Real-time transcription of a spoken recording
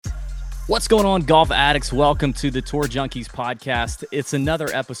What's going on, golf addicts? Welcome to the Tour Junkies podcast. It's another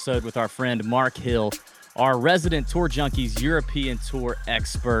episode with our friend Mark Hill, our resident Tour Junkies European Tour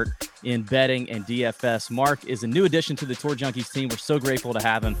expert in betting and DFS. Mark is a new addition to the Tour Junkies team. We're so grateful to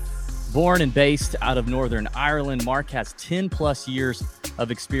have him. Born and based out of Northern Ireland, Mark has 10 plus years of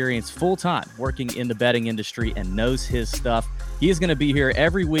experience full-time working in the betting industry and knows his stuff. He is going to be here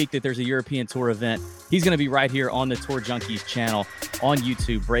every week that there's a European Tour event. He's going to be right here on the Tour Junkies channel on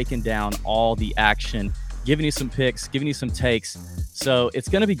YouTube, breaking down all the action, giving you some picks, giving you some takes. So it's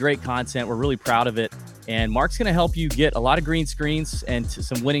going to be great content. We're really proud of it. And Mark's going to help you get a lot of green screens and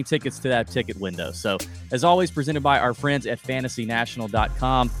some winning tickets to that ticket window. So as always, presented by our friends at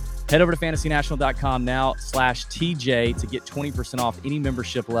fantasynational.com. Head over to fantasynational.com now/TJ to get 20% off any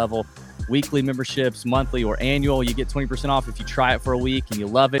membership level, weekly memberships, monthly or annual. You get 20% off if you try it for a week and you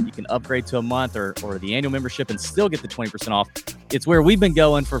love it. You can upgrade to a month or the annual membership and still get the 20% off. It's where we've been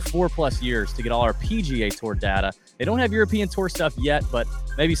going for 4+ years to get all our PGA Tour data. They don't have European Tour stuff yet, but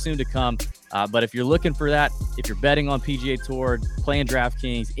maybe soon to come. But if you're looking for that, if you're betting on PGA Tour, playing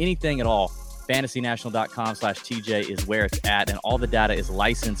DraftKings, anything at all, fantasynational.com/TJ is where it's at, and all the data is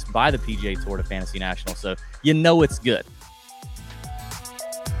licensed by the PGA Tour to Fantasy National, so you know it's good.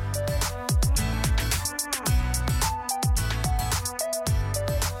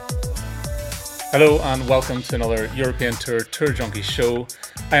 Hello and welcome to another European Tour Junkie show.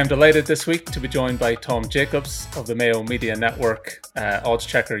 I am delighted this week to be joined by Tom Jacobs of the Mayo Media Network, Odds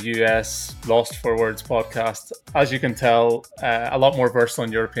Checker US, Lost for Words podcast. As you can tell, a lot more versed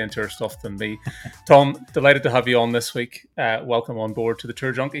on European Tour stuff than me. Tom, delighted to have you on this week. Welcome on board to the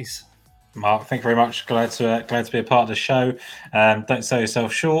Tour Junkies. Mark, thank you very much. Glad to be a part of the show. Don't sell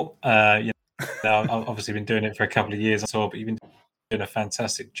yourself short. I've obviously been doing it for a couple of years, but you've been doing a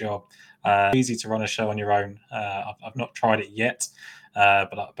fantastic job. Easy to run a show on your own. I've not tried it yet,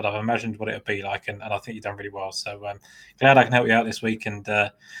 but I've imagined what it would be like, and I think you've done really well. So glad I can help you out this week, and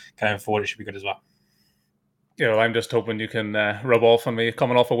going forward, it should be good as well. Yeah, well, I'm just hoping you can rub off on me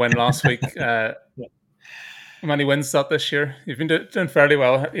coming off a win last week. How many wins that this year? You've been doing fairly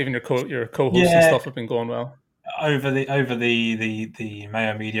well. Even your co-hosts and stuff have been going well. Over the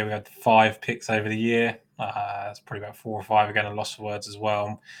Mayo Media, we had 5 picks over the year. It's probably about 4 or 5 again, and Lost for Words as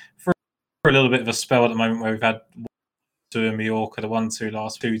well. For a little bit of a spell at the moment where we've had 2 in Mallorca, the 1-2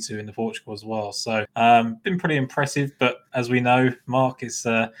 last 2-2 in the Portugal as well. So been pretty impressive, but as we know, Mark, it's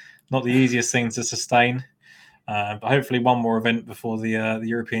not the easiest thing to sustain. But hopefully one more event before the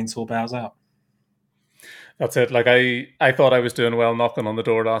European Tour bows out. That's it. Like I thought I was doing well knocking on the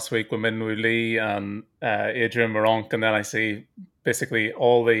door last week with Minwoo Lee and Adrian Moronk, and then I see basically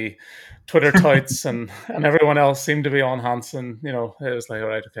all the Twitter touts and everyone else seemed to be on Hansen. You know, it was like, all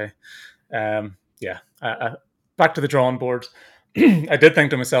right, okay. Back to the drawing board. I did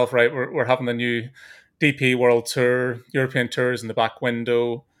think to myself, right, we're having the new DP World Tour, European Tours in the back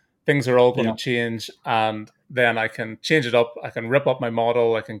window. Things are all going to change, and then I can change it up. I can rip up my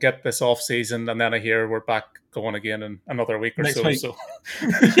model. I can get this off season, and then I hear we're back going again in another week or so. So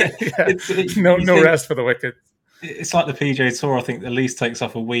no rest for the wicked. It's like the PGA Tour. I think the lease takes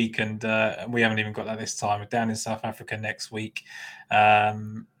off a week, and we haven't even got that this time. We're down in South Africa next week.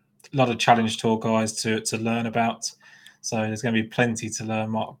 A lot of Challenge Tour guys to learn about. So there's going to be plenty to learn,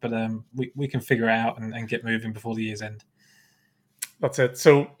 Mark. But we can figure it out and get moving before the year's end. That's it.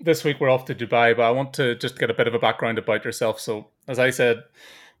 So this week we're off to Dubai, but I want to just get a bit of a background about yourself. So as I said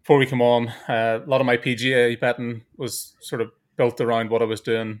before we come on, a lot of my PGA betting was sort of built around what I was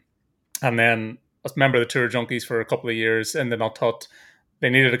doing. And then I was a member of the Tour Junkies for a couple of years, and then I thought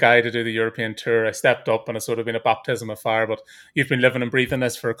they needed a guy to do the European Tour. I stepped up, and it's sort of been a baptism of fire, but you've been living and breathing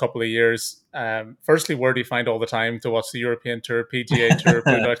this for a couple of years. Firstly, where do you find all the time to watch the European Tour, PGA Tour,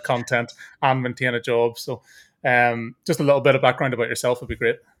 put out content and maintain a job? So just a little bit of background about yourself would be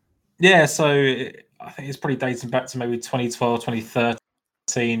great. Yeah, so I think it's probably dating back to maybe 2012,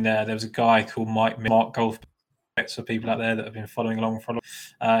 2013. There was a guy called Mark Golf Bets for people out there that have been following along for a long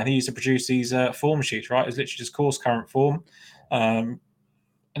time. And he used to produce these form sheets, right? It was literally just course current form.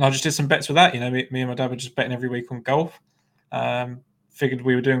 And I just did some bets with that. You know, me and my dad were just betting every week on golf. Figured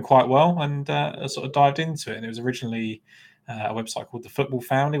we were doing quite well, and I sort of dived into it. And it was originally a website called The Football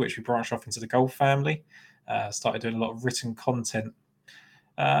Family, which we branched off into the Golf Family. Started doing a lot of written content.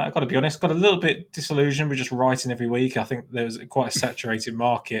 I've got to be honest, got a little bit disillusioned with just writing every week. I think there was quite a saturated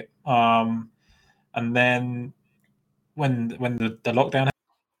market. And then when the lockdown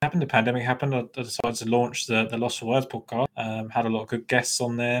happened, the pandemic happened, I decided to launch the Lost for Words podcast. Had a lot of good guests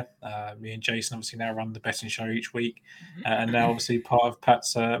on there. Me and Jason obviously now run the betting show each week. And now obviously part of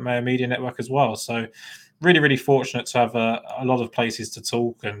Pat's Mayo Media Network as well. So really, really fortunate to have a lot of places to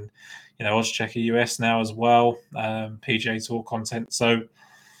talk, and Oddschecker US now as well, PGA Tour content. So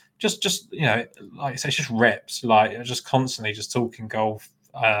just like I say, it's just reps. Like just constantly just talking golf.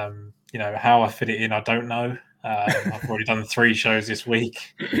 How I fit it in, I don't know. I've already done 3 shows this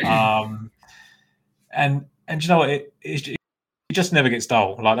week, and you know what? It just never gets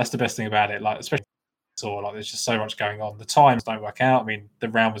dull. Like that's the best thing about it. Like especially like there's just so much going on. The times don't work out. I mean, the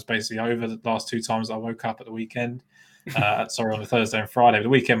round was basically over the last 2 times I woke up at the weekend. On the Thursday and Friday. But the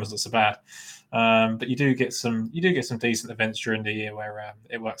weekend was not so bad. But you do get some decent events during the year where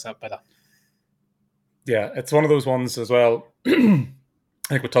it works out better. Yeah, it's one of those ones as well.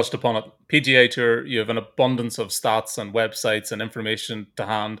 I think we touched upon it. PGA Tour, you have an abundance of stats and websites and information to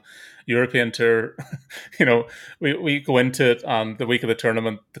hand. European Tour, we go into it, and the week of the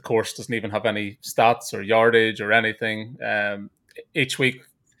tournament, the course doesn't even have any stats or yardage or anything. Each week,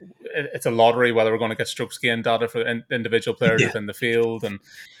 it's a lottery whether we're going to get strokes gain data for individual players within the field, and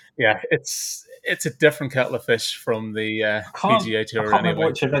it's a different kettle of fish from the PGA Tour. I can't remember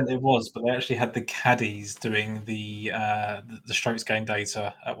which event it was, but they actually had the caddies doing the strokes gain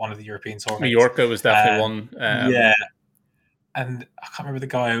data at one of the European Tour events. Mallorca was definitely one. And I can't remember the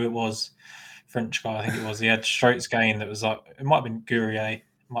guy who it was, French guy I think it was. He had strokes gain that was like, it might have been Gourier, it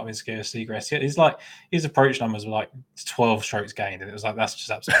might have been Seagrass. Yeah, his approach numbers were like 12 strokes gained, and it was like that's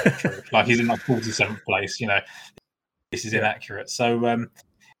just absolutely true. Like he's in like 47th place. This is inaccurate. So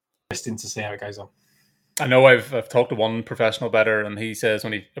interesting to see how it goes on. I know I've talked to one professional bettor, and he says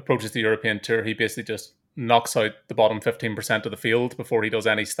when he approaches the European Tour, he basically just knocks out the bottom 15% of the field before he does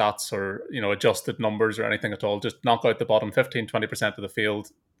any stats or adjusted numbers or anything at all. Just knock out the bottom 15-20% of the field.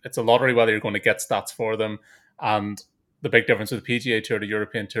 It's a lottery whether you're going to get stats for them. And the big difference with the PGA Tour to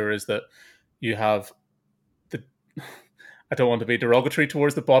European Tour is that you have I don't want to be derogatory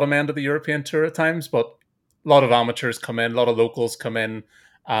towards the bottom end of the European Tour at times, but a lot of amateurs come in, a lot of locals come in,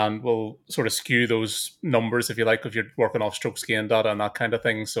 and will sort of skew those numbers, if you like, if you're working off strokes gain data and that kind of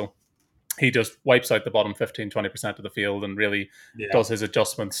thing. So he just wipes out the bottom 15-20% of the field and really does his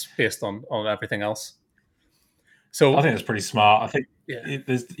adjustments based on everything else. So I think that's pretty smart. I think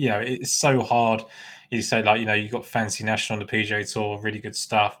it's so hard. You say you've got Fancy National on the PGA Tour, really good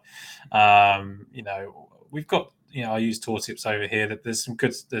stuff. We've got I use tour tips over here. That there's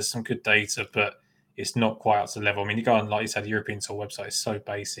some good data, but it's not quite up to the level. I mean, you go on, like you said, the European Tour website is so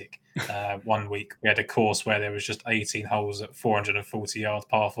basic. 1 week we had a course where there was just 18 holes at 440 yard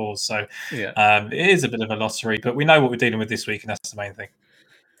par 4s. So it is a bit of a lottery, but we know what we're dealing with this week, and that's the main thing.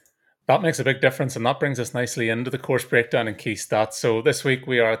 That makes a big difference, and that brings us nicely into the course breakdown and key stats. So this week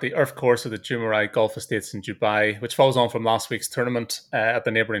we are at the Earth course of the Jumeirah Golf Estates in Dubai, which follows on from last week's tournament at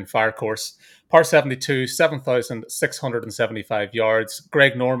the neighbouring Fire course. Par 72, 7,675 yards.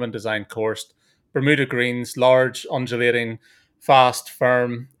 Greg Norman designed course. Bermuda greens, large, undulating, fast,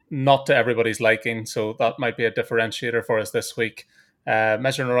 firm, not to everybody's liking. So that might be a differentiator for us this week.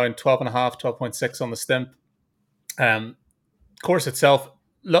 Measuring around 12.5, 12.6 on the stimp. Course itself,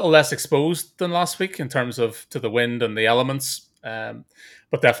 a little less exposed than last week in terms of to the wind and the elements.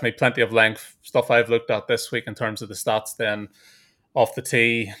 But definitely plenty of length. Stuff I've looked at this week in terms of the stats then. Off the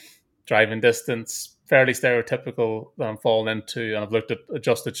tee, driving distance, fairly stereotypical that I'm falling into, and I've looked at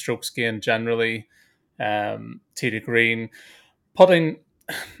adjusted strokes gain generally, tee to green. Putting,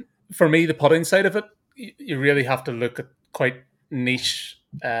 for me, the putting side of it, you really have to look at quite niche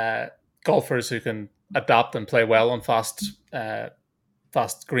golfers who can adapt and play well on fast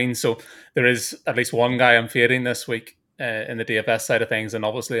greens. So there is at least one guy I'm fading this week in the DFS side of things, and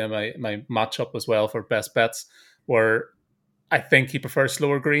obviously in my matchup as well for best bets, where I think he prefers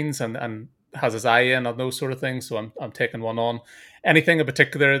slower greens and has his eye in on those sort of things. So I'm taking one on. Anything in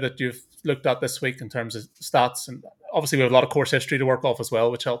particular that you've looked at this week in terms of stats? And obviously we have a lot of course history to work off as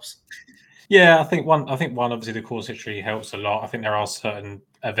well, which helps. Yeah, I think one obviously the course history helps a lot. I think there are certain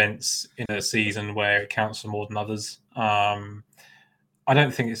events in a season where it counts for more than others. I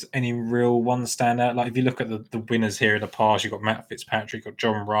don't think it's any real one standout. Like if you look at the winners here in the past, you've got Matt Fitzpatrick, you've got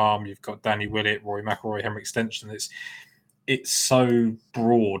John Rahm, you've got Danny Willett, Rory McIlroy, Henrik Stenson. It's so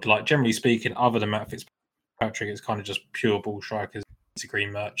broad. Like generally speaking, other than Matt Fitzpatrick, it's kind of just pure ball strikers,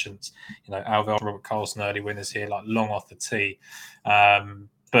 green merchants. Alvin, Robert Carlson, early winners here, like long off the tee.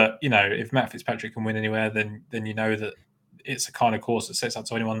 But if Matt Fitzpatrick can win anywhere, then you know that it's a kind of course that sets up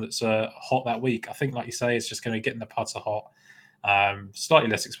to anyone that's hot that week. I think, like you say, it's just going to be getting the putter hot. Slightly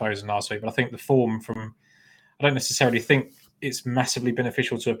less exposed than last week, but I think the form I don't necessarily think it's massively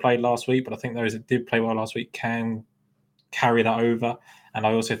beneficial to have played last week, but I think those that did play well last week can carry that over. And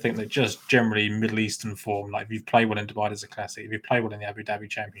I also think that just generally Middle Eastern form, like if you play well in Dubai, there's a classic. If you play well in the Abu Dhabi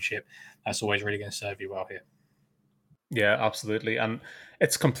Championship, that's always really going to serve you well here. Yeah, absolutely. And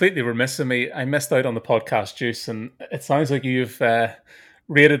it's completely remiss of me. I missed out on the podcast juice, and it sounds like you've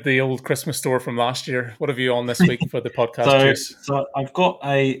rated the old Christmas store from last year. What have you on this week for the podcast juice? So I've got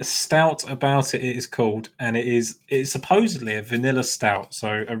a stout about it is called, and it's supposedly a vanilla stout,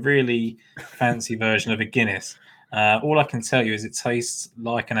 so a really fancy version of a Guinness. All I can tell you is it tastes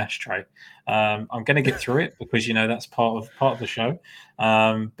like an ashtray. I'm going to get through it because that's part of the show.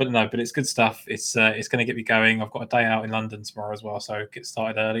 But it's good stuff. It's going to get me going. I've got a day out in London tomorrow as well, so get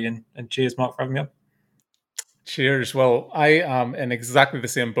started early. And cheers, Mark, for having me on. Cheers. Well, I am in exactly the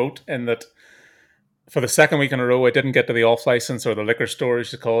same boat in that for the second week in a row, I didn't get to the off license or the liquor store,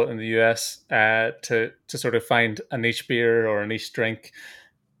 as you call it in the US, to sort of find a niche beer or a niche drink.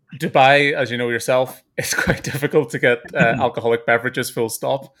 Dubai, as you know yourself, it's quite difficult to get alcoholic beverages, full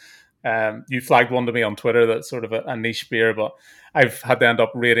stop. You flagged one to me on Twitter that's sort of a niche beer, but I've had to end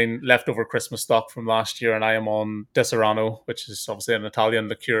up rating leftover Christmas stock from last year, and I am on Disaronno, which is obviously an Italian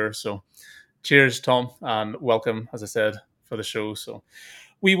liqueur. So cheers, Tom, and welcome, as I said, for the show. So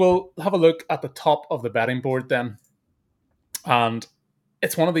we will have a look at the top of the betting board then. And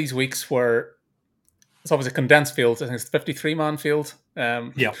it's one of these weeks where it's obviously a condensed field. I think it's a 53-man field.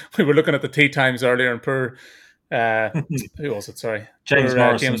 We were looking at the tee times earlier, and poor who was it? Sorry, James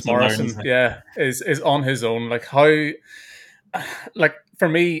Morrison. Is on his own. Like for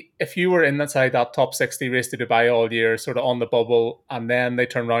me, if you were inside that top 60 race to Dubai all year, sort of on the bubble, and then they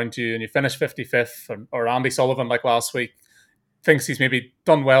turn around to you and you finish 55th, or Andy Sullivan like last week thinks he's maybe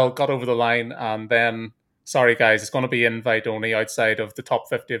done well, got over the line, and then sorry guys, it's going to be invite only outside of the top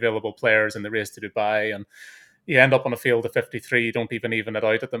 50 available players in the race to Dubai, and you end up on a field of 53. You don't even it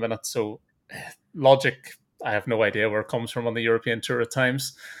out at the minute. So logic, I have no idea where it comes from on the European Tour at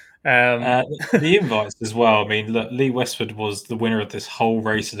times. The invites as well. I mean, look, Lee Westwood was the winner of this whole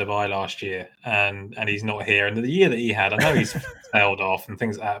race to Dubai last year, and he's not here. And the year that he had, I know he's tailed off and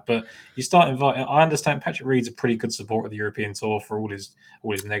things like that, but you start inviting. I understand Patrick Reed's a pretty good supporter of the European Tour for all his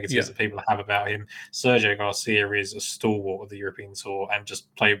negatives that people have about him. Sergio Garcia is a stalwart of the European Tour and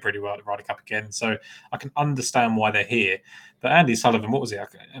just played pretty well at the Ryder Cup again. So I can understand why they're here. But Andy Sullivan, what was it?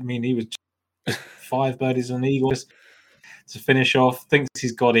 I mean, he was just 5 birdies on Eagles to finish off, thinks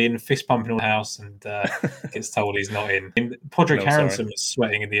he's got in, fist pumping all the house, and gets told he's not in. And Podrick Harrison was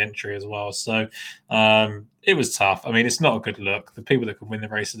sweating in the entry as well. So it was tough. I mean, it's not a good look. The people that could win the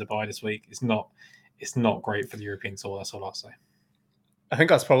race to Dubai this week, it's not great for the European Tour. That's all I'll say. I think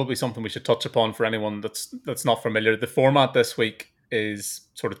that's probably something we should touch upon for anyone that's not familiar. The format this week is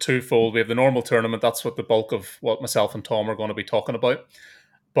sort of twofold. We have the normal tournament. That's what the bulk of what myself and Tom are going to be talking about.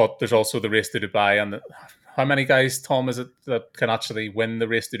 But there's also the race to Dubai. And how many guys, Tom, is it that can actually win the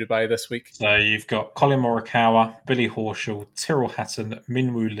race to Dubai this week? So you've got Colin Morikawa, Billy Horschel, Tyrrell Hatton,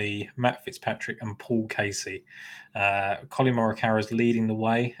 Minwoo Lee, Matt Fitzpatrick, and Paul Casey. Colin Morikawa is leading the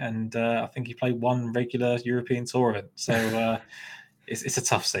way, and I think he played one regular European Tour event. So it's a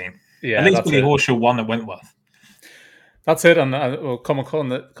tough scene. Yeah, at least Billy Horschel won at Wentworth. That's it, and we'll come upon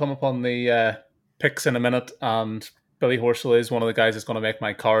the picks in a minute. And Billy Horschel is one of the guys that's going to make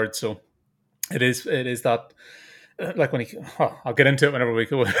my card, so it is that. Like when I'll get into it whenever we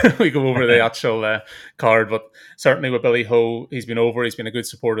go over the actual card, but certainly with Billy Ho, he's been a good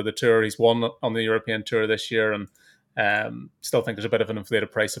supporter of the tour. He's won on the European Tour this year, and still think there's a bit of an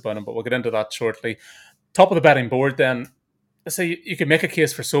inflated price about him, but we'll get into that shortly. Top of the betting board then. So you can make a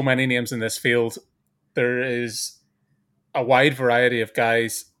case for so many names in this field. There is a wide variety of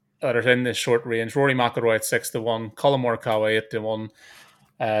guys that are in this short range. Rory McIlroy at 6-1, Colin Morikawa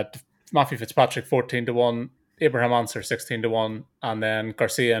 8-1, Matthew Fitzpatrick 14-1, Abraham Answer 16-1, and then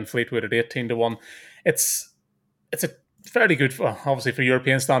Garcia and Fleetwood at 18-1. It's a fairly good, obviously for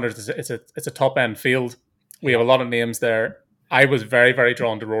European standards, it's a top end field. We have a lot of names there. I was very, very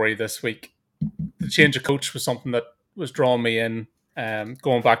drawn to Rory this week. The change of coach was something that was drawing me in,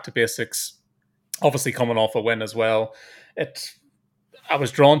 going back to basics, obviously coming off a win as well. I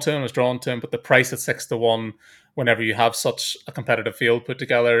was drawn to him, but the price at 6-1, whenever you have such a competitive field put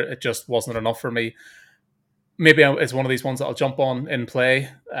together, it just wasn't enough for me. Maybe it's one of these ones that I'll jump on in play,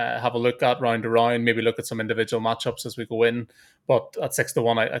 have a look at round to round, maybe look at some individual matchups as we go in. But at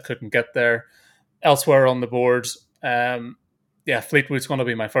 6-1, I couldn't get there. Elsewhere on the board, Fleetwood's going to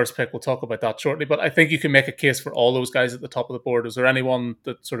be my first pick. We'll talk about that shortly. But I think you can make a case for all those guys at the top of the board. Was there anyone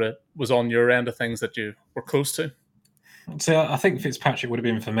that sort of was on your end of things that you were close to? So I think Fitzpatrick would have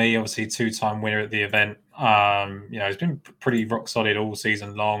been for me, obviously 2-time winner at the event. He's been pretty rock solid all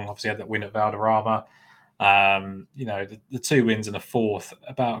season long. Obviously had that win at Valderrama. The 2 wins and a 4th,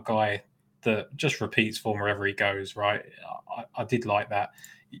 about a guy that just repeats form wherever he goes, right? I did like that.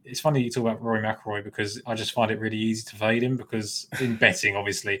 It's funny you talk about Rory McIlroy because I just find it really easy to fade him because in betting,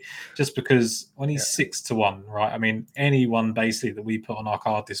 obviously, just because when he's 6-1, right? I mean, anyone basically that we put on our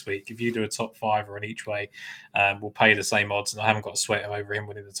card this week, if you do a top 5 or an each way, we'll pay the same odds, and I haven't got to sweat over him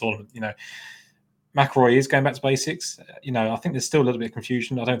winning the tournament. McIlroy is going back to basics. I think there's still a little bit of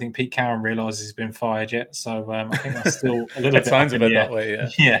confusion. I don't think Pete Cowan realises he's been fired yet. So I think that's still a little bit. It sounds a bit that way,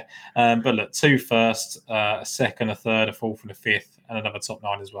 yeah. But look, 2 first, a second, a third, a fourth, and a fifth, and another top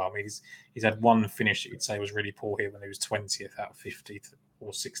 9 as well. I mean, he's had one finish that you'd say was really poor here when he was 20th out of 50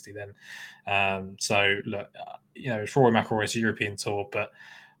 or 60 then. So look, it's Rory McIlroy, it's a European tour, but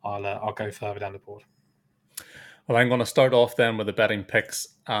I'll go further down the board. Well, I'm going to start off then with the betting picks,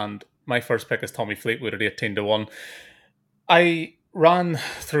 and my first pick is Tommy Fleetwood at 18-1. I ran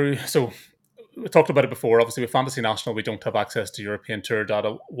through, so we talked about it before. Obviously, with Fantasy National, we don't have access to European Tour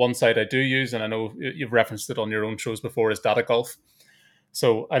data. One site I do use, and I know you've referenced it on your own shows before, is Data Golf.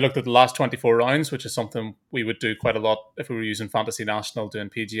 So I looked at the last 24 rounds, which is something we would do quite a lot if we were using Fantasy National doing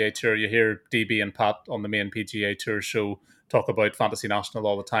PGA Tour. You hear DB and Pat on the main PGA Tour show talk about Fantasy National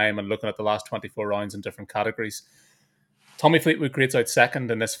all the time and looking at the last 24 rounds in different categories. Tommy Fleetwood grades out second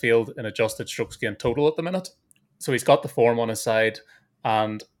in this field in adjusted strokes gained total at the minute. So he's got the form on his side.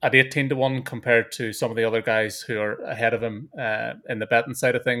 And at 18-1 compared to some of the other guys who are ahead of him in the betting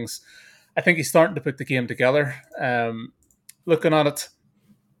side of things, I think he's starting to put the game together. Looking at it,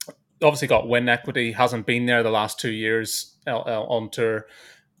 obviously got win equity, hasn't been there the last 2 years on tour.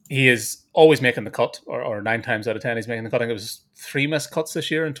 He is always making the cut, or 9 times out of 10 he's making the cut. I think it was 3 missed cuts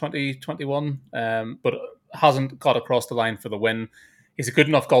this year in 2021, but hasn't got across the line for the win. He's a good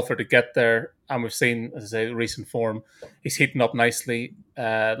enough golfer to get there, and we've seen, as I say, recent form. He's heating up nicely.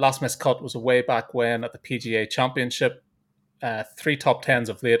 Last missed cut was a way back when at the PGA Championship. 3 top 10s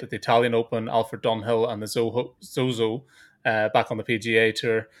of late at the Italian Open, Alfred Dunhill and the Zozo back on the PGA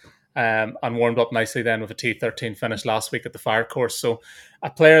Tour. And warmed up nicely then with a T13 finish last week at the Fire Course. So a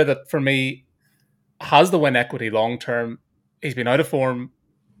player that for me has the win equity long term. He's been out of form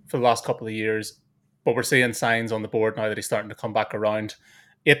for the last couple of years, but we're seeing signs on the board now that he's starting to come back around.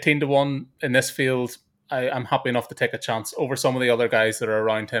 18-1 in this field, I'm happy enough to take a chance over some of the other guys that are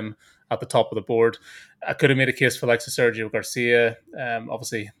around him at the top of the board. I could have made a case for like Sergio Garcia.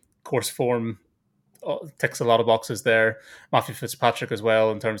 Obviously, course form ticks a lot of boxes there. Matthew Fitzpatrick as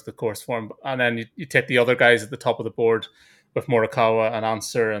well in terms of the course form. And then you take the other guys at the top of the board with Morikawa and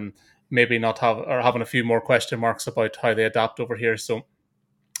Answer, and maybe not having a few more question marks about how they adapt over here. So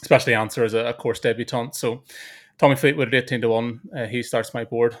especially Answer as a course debutant. So Tommy Fleetwood at 18-1, he starts my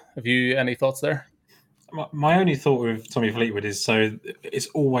board. Have you any thoughts there? My only thought with Tommy Fleetwood is, so it's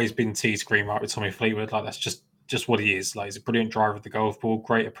always been tee to green right with Tommy Fleetwood. Like, that's just what he is. Like, he's a brilliant driver of the golf ball,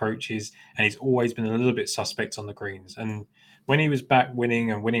 great approaches, and he's always been a little bit suspect on the greens. And when he was back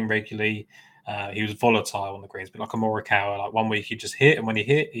winning regularly, he was volatile on the greens, but like a Morikawa. Like, one week he just hit, and when he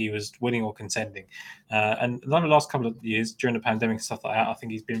hit, he was winning or contending. And the last couple of years during the pandemic and stuff like that, I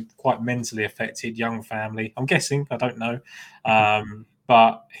think he's been quite mentally affected. Young family, I'm guessing. I don't know.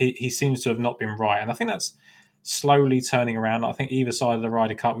 But he seems to have not been right. And I think that's slowly turning around. I think either side of the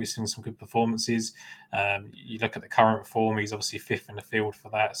Ryder Cup, we've seen some good performances. You look at the current form, he's obviously 5th in the field for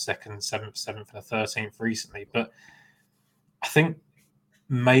that, 2nd, 7th, and the 13th recently. But I think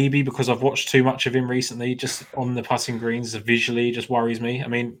maybe because I've watched too much of him recently, just on the putting greens, visually just worries me. I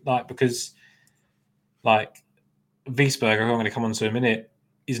mean, because Wiesberger, who I'm going to come on to in a minute,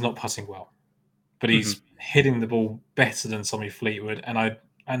 is not putting well. But he's hitting the ball better than Tommy Fleetwood, and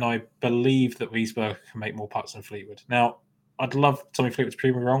I believe that Wiesberger can make more putts than Fleetwood. Now, I'd love Tommy Fleetwood to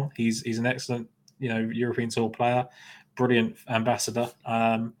prove me wrong. He's an excellent, European Tour player, brilliant ambassador.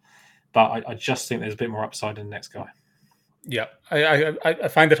 But I just think there's a bit more upside in the next guy. Yeah, I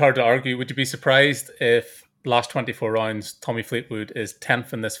find it hard to argue. Would you be surprised if last 24 rounds Tommy Fleetwood is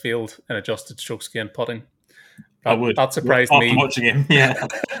 10th in this field in adjusted strokes gained putting? I would. That surprised After me. Watching him, yeah.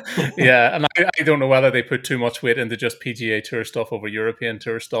 Yeah, and I don't know whether they put too much weight into just PGA Tour stuff over European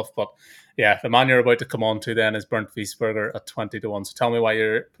Tour stuff, but yeah, the man you're about to come on to then is Bernd Wiesberger at 20-1. So tell me why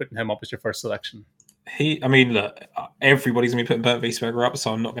you're putting him up as your first selection. Look, everybody's going to be putting Bernd Wiesberger up,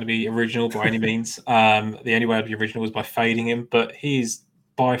 so I'm not going to be original by any means. The only way I'd be original was by fading him, but he's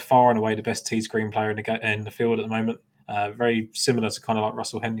by far and away the best tee screen player in the field at the moment. Very similar to kind of like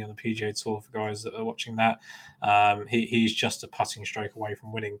Russell Henley on the PGA Tour for guys that are watching that. He's just a putting stroke away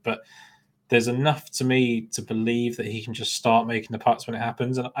from winning. But there's enough to me to believe that he can just start making the putts when it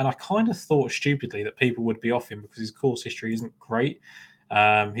happens. And I kind of thought stupidly that people would be off him because his course history isn't great.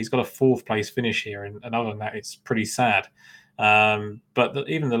 He's got a 4th place finish here, and other than that, it's pretty sad. But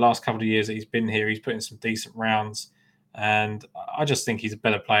even the last couple of years that he's been here, he's put in some decent rounds, and I just think he's a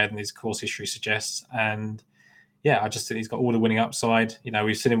better player than his course history suggests. And yeah, I just think he's got all the winning upside.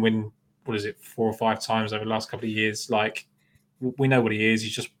 We've seen him win, 4 or 5 times over the last couple of years. Like, we know what he is.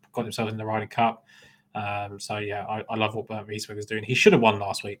 He's just got himself in the Ryder Cup. So yeah, I love what Bernd Wiesberger is doing. He should have won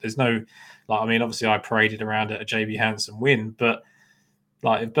last week. There's no, obviously I paraded around at a JB Hansen win, but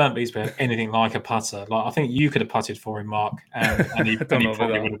if Bernd Wiesberger had anything like a putter, I think you could have putted for him, Mark, and he probably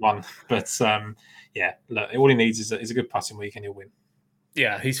would have won. But yeah, look, all he needs is a good putting week and he'll win.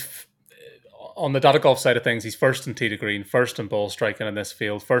 Yeah, he's on the data golf side of things. He's first in tee to green, first in ball striking in this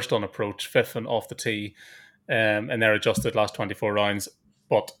field, first on approach, 5th and off the tee, and they're adjusted last 24 rounds.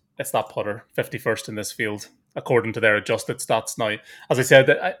 But it's that putter, 51st in this field, according to their adjusted stats. Now, as I said,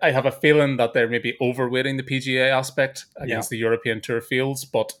 I have a feeling that they're maybe overweighting the PGA aspect against the European Tour fields,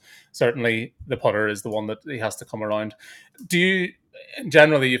 but certainly the putter is the one that he has to come around.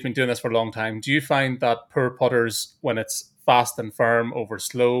 Generally, you've been doing this for a long time, do you find that poor putters, when it's fast and firm over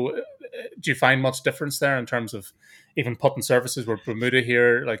slow, do you find much difference there in terms of even putting surfaces? We're Bermuda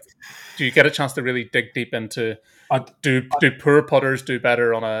here. Do you get a chance to really dig deep into do poor putters do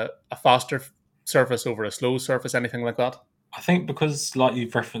better on a faster surface over a slow surface, anything like that? I think because, like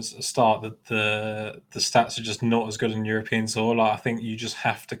you've referenced at the start, that the stats are just not as good on European Tour. I think you just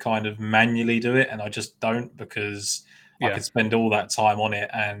have to kind of manually do it, and I just don't, because I could spend all that time on it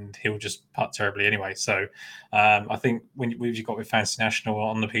and he'll just putt terribly anyway. So I think when you've got with Fantasy National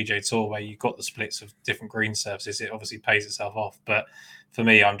on the PGA Tour, where you've got the splits of different green surfaces, it obviously pays itself off. But for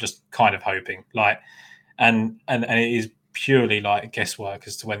me, I'm just kind of hoping, and it is purely guesswork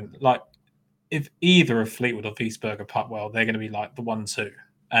as to when, if either of Fleetwood or Wiesberger putt well, they're going to be the 1-2,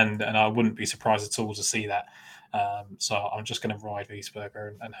 and I wouldn't be surprised at all to see that. So I'm just going to ride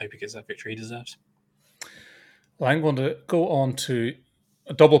Wiesberger and hope he gets that victory he deserves. Well, I'm going to go on to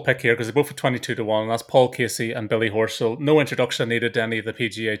a double pick here because they're both at 22-1, and that's Paul Casey and Billy Horschel. No introduction needed to any of the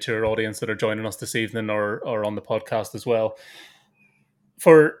PGA Tour audience that are joining us this evening or on the podcast as well.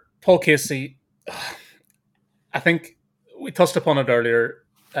 For Paul Casey, I think we touched upon it earlier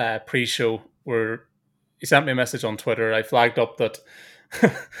pre-show, where he sent me a message on Twitter. I flagged up that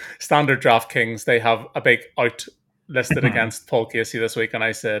Standard DraftKings, they have a big out listed against Paul Casey this week, and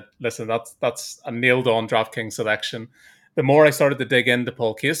I said, listen, that's a nailed on DraftKings selection. The more I started to dig into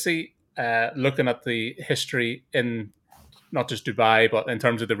Paul Casey, looking at the history in not just Dubai, but in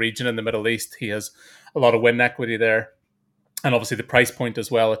terms of the region in the Middle East, he has a lot of win equity there. And obviously the price point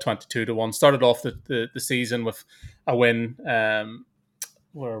as well at 22-1. Started off the season with a win.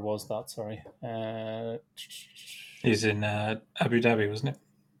 Where was that? Sorry. He's in Abu Dhabi, wasn't it?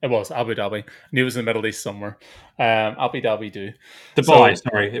 It was Abu Dhabi. I knew it was in the Middle East somewhere. Abu Dhabi do. Dubai,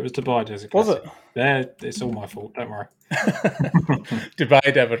 sorry. It was Dubai Desert Classic. Was it? It's all my fault. Don't worry.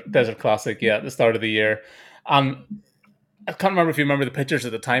 Dubai Desert Classic, at the start of the year. And I can't remember if you remember the pictures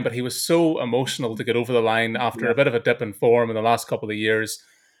at the time, but he was so emotional to get over the line after a bit of a dip in form in the last couple of years.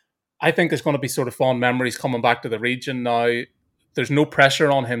 I think there's going to be sort of fond memories coming back to the region now. There's no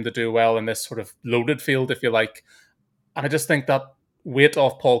pressure on him to do well in this sort of loaded field, if you like. And I just think that weight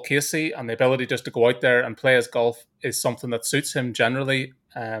off Paul Casey and the ability just to go out there and play his golf is something that suits him generally.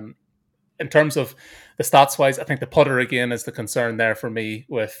 In terms of the stats wise, I think the putter again is the concern there for me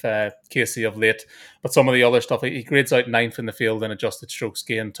with Casey of late. But some of the other stuff, he grades out 9th in the field in adjusted strokes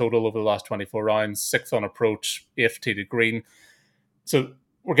gained total over the last 24 rounds, 6th on approach, 8th tee to green. So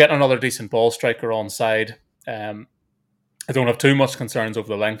we're getting another decent ball striker on side. I don't have too much concerns over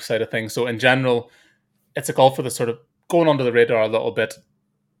the length side of things. So in general, it's a golfer that's sort of going under the radar a little bit,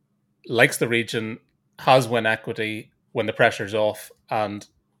 likes the region, has win equity when the pressure's off, and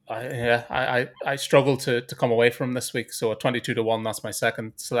I struggle to come away from this week. So at 22-1, that's my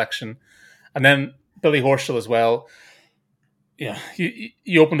second selection. And then Billy Horschel as well. Yeah,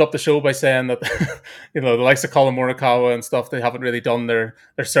 you opened up the show by saying that the likes of Colin Morikawa and stuff, they haven't really done their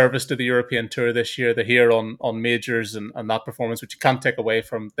service to the European Tour this year. They're here on majors and that performance, which you can't take away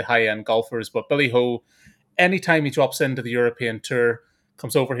from the high-end golfers. But Billy Ho, anytime he drops into the European Tour,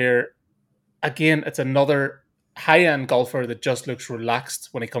 comes over here, again, it's another high-end golfer that just looks relaxed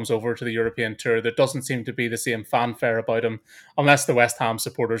when he comes over to the European Tour. There doesn't seem to be the same fanfare about him, unless the West Ham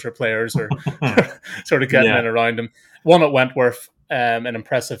supporters or players are sort of getting in around him. Won at Wentworth in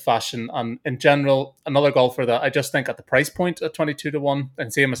impressive fashion. And in general, another golfer that I just think at the price point at 22-1,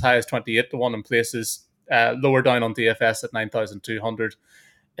 and see him as high as 28-1 in places, lower down on DFS at 9,200.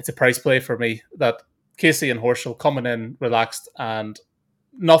 It's a price play for me that Casey and Horschel coming in relaxed and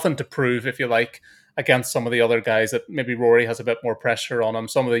nothing to prove, if you like, against some of the other guys that maybe Rory has a bit more pressure on him.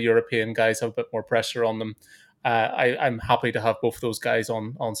 Some of the European guys have a bit more pressure on them. I'm happy to have both those guys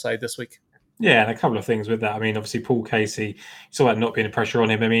on side this week. Yeah, and a couple of things with that. I mean, obviously, Paul Casey, you saw that not being a pressure on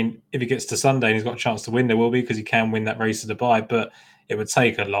him. I mean, if he gets to Sunday and he's got a chance to win, there will be, because he can win that race to Dubai, but it would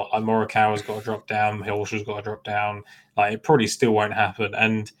take a lot. Like, Morikawa's got to drop down, Horschel's got to drop down. Like, it probably still won't happen.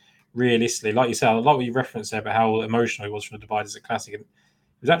 And realistically, like you said, I like what you referenced there about how emotional he was from the Dubai Desert Classic. And it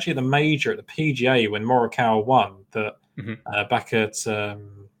was actually the major at the PGA when Morikawa won that back at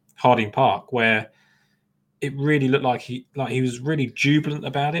Harding Park, where it really looked like he was really jubilant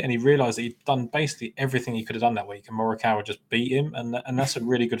about it, and he realised that he'd done basically everything he could have done that week, and Morikawa just beat him, and that's a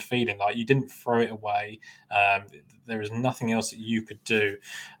really good feeling. Like, you didn't throw it away. There is nothing else that you could do.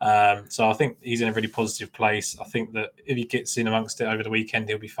 So I think he's in a really positive place. I think that if he gets in amongst it over the weekend,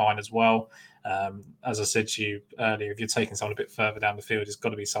 he'll be fine as well. As I said to you earlier, if you're taking someone a bit further down the field, it's got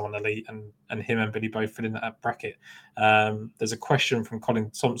to be someone elite, and him and Billy both fit in that bracket. There's a question from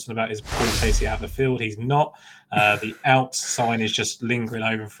Colin Thompson about, is Paul Casey out of the field? He's not. The out sign is just lingering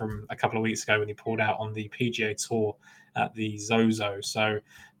over from a couple of weeks ago when he pulled out on the PGA Tour at the Zozo. So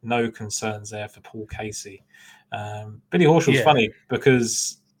no concerns there for Paul Casey. Billy Horschel's funny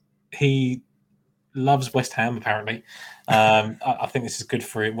because he loves West Ham, apparently. I think this is good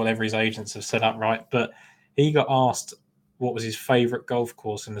for it, whatever his agents have set up, right? But he got asked what was his favourite golf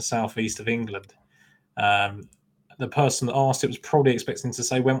course in the southeast of England. The person that asked it was probably expecting to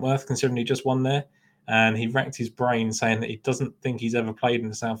say Wentworth, considering he just won there. And he racked his brain saying that he doesn't think he's ever played in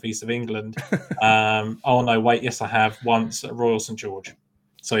the southeast of England. Oh, no, wait, yes, I have, once at Royal St George.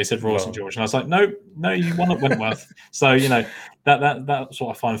 So he said Royal St George, and I was like, no, you won at Wentworth. So, you know, that's what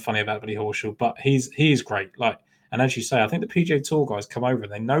I find funny about Billy Horschel. But he's great. Like, and as you say, I think the PGA Tour guys come over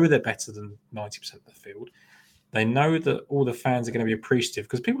and they know they're better than 90% of the field. They know that all the fans are going to be appreciative,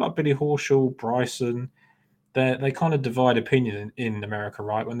 because people like Billy Horschel, Bryson, they kind of divide opinion in America,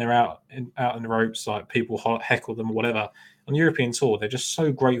 right? When they're out in the ropes, like, people heckle them or whatever. On the European Tour, they're just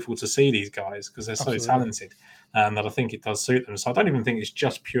so grateful to see these guys because they're so talented. And that I think it does suit them. So I don't even think it's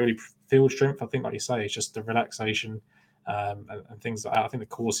just purely field strength. I think, like you say, it's just the relaxation and things like that. I think the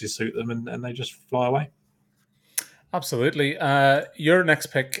courses suit them, and they just fly away. Absolutely. Your next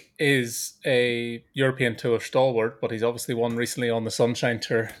pick is a European Tour stalwart, but he's obviously won recently on the Sunshine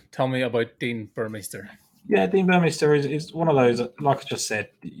Tour. Tell me about Dean Burmeister. Yeah, Dean Burmeister is one of those, like I just said,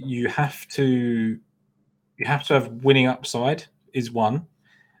 you have to have winning upside is one,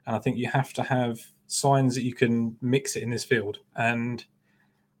 and I think you have to have signs that you can mix it in this field, and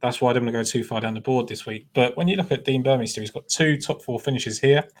that's why I didn't want to go too far down the board this week. But when you look at Dean Burmeister, he's got 2 top 4 finishes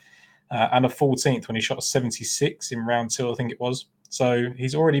here and a 14th when he shot 76 in round 2, I think it was. So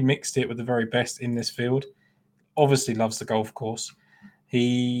he's already mixed it with the very best in this field. Obviously loves the golf course.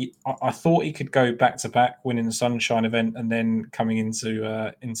 I thought he could go back to back, winning the Sunshine event and then coming into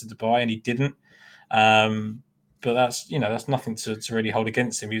Dubai, and he didn't. But that's nothing to really hold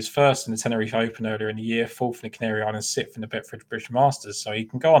against him. He was first in the Tenerife Open earlier in the year, 4th in the Canary Islands, 6th in the Betfred British Masters. So he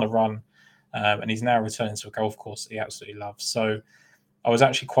can go on a run, and he's now returning to a golf course that he absolutely loves. So I was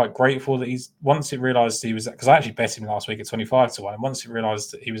actually quite grateful that once it realised he was, because I actually bet him last week at 25-1, and once it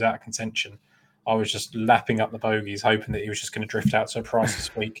realised that he was out of contention, I was just lapping up the bogeys, hoping that he was just going to drift out to a price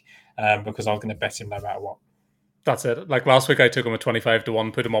this week, because I was going to bet him no matter what. That's it. Like last week, I took him at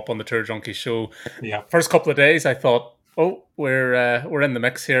 25-1, put him up on the Tour Junkie show. Yeah. First couple of days, I thought, oh, we're in the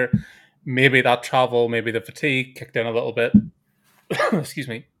mix here. Maybe that travel, maybe the fatigue kicked in a little bit. Excuse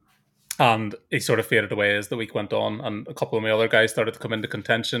me. And he sort of faded away as the week went on, and a couple of my other guys started to come into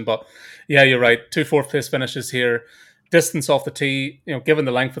contention. But yeah, you're right. 2 4th place finishes here. Distance off the tee, given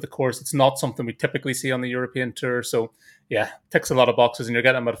the length of the course, it's not something we typically see on the European Tour. So yeah, ticks a lot of boxes, and you're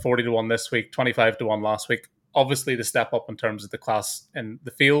getting him at 40-1 this week, 25-1 last week. Obviously the step up in terms of the class in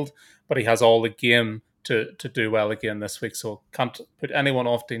the field, but he has all the game to do well again this week. So can't put anyone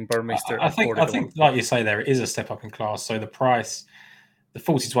off Dean Burmeister. I think, like you say, there is a step up in class. So the price, the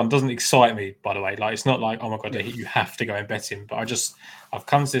 40-1 doesn't excite me, by the way. Like, it's not like, oh my God, you have to go and bet him. But I've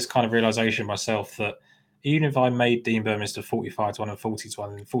come to this kind of realization myself that even if I made Dean Burmeister 45-1 and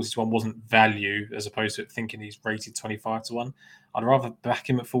 40-1, and 40-1 wasn't value as opposed to thinking he's rated 25-1, I'd rather back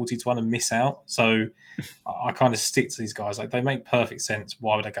him at 40-1 and miss out. So I kind of stick to these guys. Like, they make perfect sense.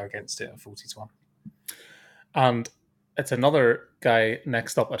 Why would I go against it at 40-1? And it's another guy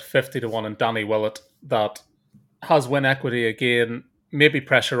next up at 50-1, and Danny Willett, that has win equity again. Maybe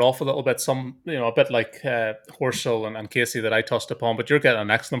pressure off a little bit, a bit like Horschel and Casey that I touched upon, but you're getting an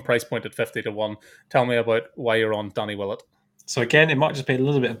excellent price point at 50-1. Tell me about why you're on Danny Willett. So again, it might just be a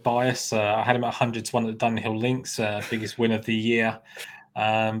little bit of bias. I had him at 100-1 at the Dunhill Links, biggest win of the year.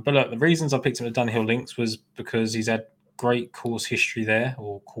 But look, the reasons I picked him at Dunhill Links was because he's had great courses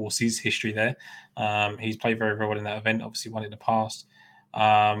history there. He's played very, very well in that event, obviously won it in the past.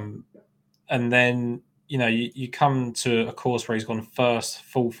 And then, you come to a course where he's gone first,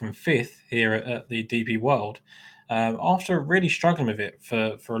 fourth, and fifth here at the DP World. After really struggling with it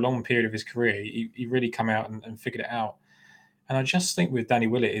for a long period of his career, he really come out and figured it out. And I just think with Danny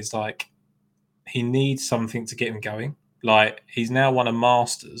Willett is like, he needs something to get him going. Like, he's now won a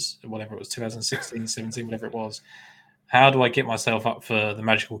Masters, whatever it was, 2016, 17, whatever it was. How do I get myself up for the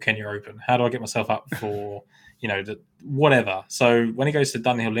Magical Kenya Open? How do I get myself up for, whatever? So when he goes to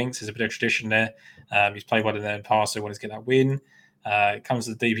Dunhill Links, there's a bit of tradition there. He's played well in there in the past, so he wanted to get that win. It comes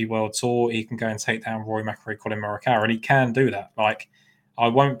to the DP World Tour, he can go and take down Rory McIlroy, Colin Morikawa, and he can do that. Like, I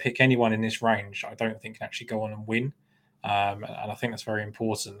won't pick anyone in this range I don't think can actually go on and win. And I think that's very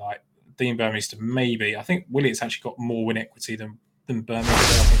important. Like, Dean Burmeister, maybe. I think Willett's actually got more win equity than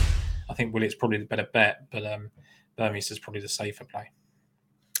Burmeister. I think Willett's probably the better bet, but Burmeister's probably the safer play.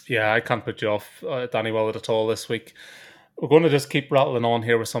 Yeah, I can't put you off Danny Willett at all this week. We're going to just keep rattling on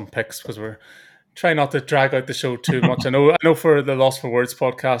here with some picks because we're trying not to drag out the show too much. I know for the Lost for Words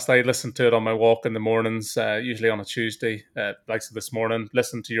podcast, I listen to it on my walk in the mornings, usually on a Tuesday, like this morning.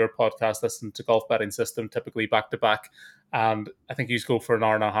 Listen to your podcast, listen to Golf Betting System, typically back to back. And I think you go for an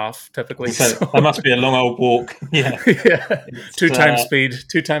hour and a half typically. So that must be a long old walk. Yeah. Yeah. Two times speed.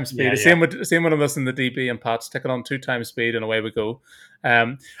 Yeah, Same when I'm listening to DB and Pat, stick it on 2 times speed and away we go.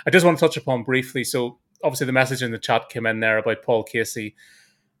 I just want to touch upon briefly. So obviously the message in the chat came in there about Paul Casey.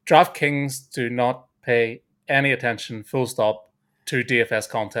 DraftKings do not pay any attention, full stop, to DFS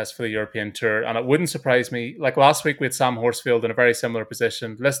contests for the European Tour. And it wouldn't surprise me. Like last week we had Sam Horsfield in a very similar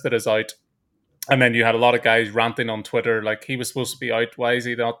position, listed as out. And then you had a lot of guys ranting on Twitter, like he was supposed to be out. Why is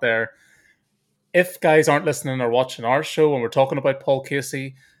he not there? If guys aren't listening or watching our show and we're talking about Paul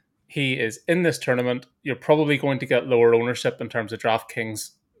Casey, he is in this tournament. You're probably going to get lower ownership in terms of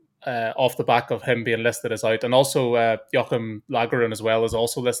DraftKings off the back of him being listed as out. And also Joachim Lagerin as well is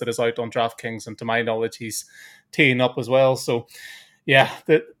also listed as out on DraftKings. And to my knowledge, he's teeing up as well. So yeah,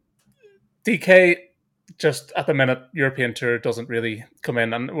 the DK... just at the minute, European Tour doesn't really come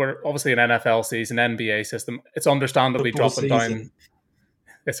in, and we're obviously an NFL season, NBA system. It's understandably dropping down.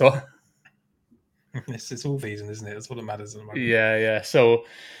 It's all. It's all season, isn't it? That's what it matters at the moment. Yeah. So,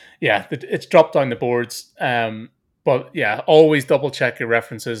 yeah, it's dropped down the boards. But yeah, always double check your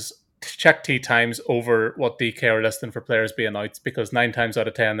references. Check tee times over what DK are listing for players being out, because 9 times out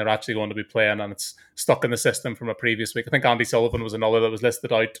of 10 they're actually going to be playing and it's stuck in the system from a previous week. I think Andy Sullivan was another that was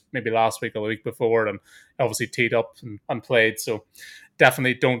listed out maybe last week or the week before and obviously teed up and played. So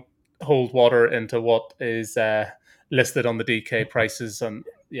definitely don't hold water into what is listed on the DK prices, and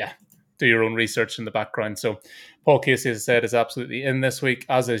yeah, do your own research in the background. So Paul Casey, as I said, is absolutely in this week,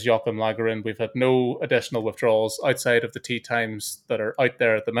 as is Joachim Lagerin. We've had no additional withdrawals outside of the tee times that are out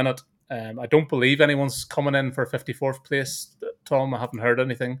there at the minute. I don't believe anyone's coming in for 54th place, Tom. I haven't heard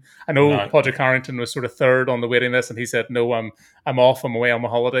anything. I know Podrick Harrington was sort of third on the waiting list, and he said, "No, I'm off. I'm away on my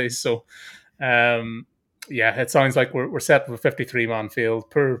holidays." So, yeah, it sounds like we're set with a 53-man field.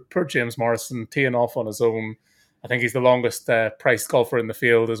 Per James Morrison teeing off on his own. I think he's the longest priced golfer in the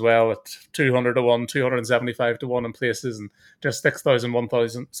field as well, at 200 to 1, 275 to 1 in places, and just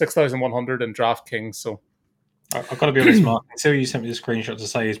 6,100 in DraftKings. So. I've got to be honest, Mark. Until you sent me the screenshot to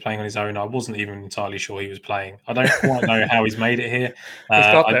say he's playing on his own, I wasn't even entirely sure he was playing. I don't quite know how he's made it here. He's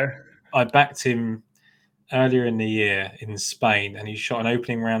got there. I backed him earlier in the year in Spain, and he shot an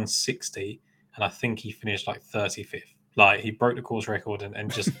opening round 60, and I think he finished like 35th. Like, he broke the course record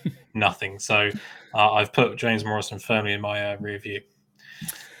and just nothing. So I've put James Morrison firmly in my rear view.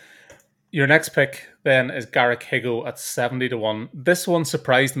 Your next pick then is Garrick Higo at 70 to 1. This one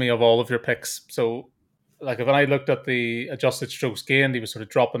surprised me of all of your picks. So, like, when I looked at the adjusted strokes gained, he was sort of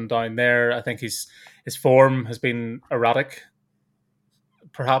dropping down there. I think his form has been erratic,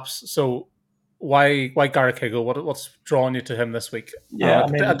 perhaps. So why Garrick Higo? What's drawing you to him this week? Yeah,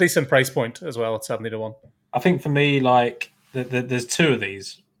 a decent price point as well at 70 to 1. I think for me, like, there's two of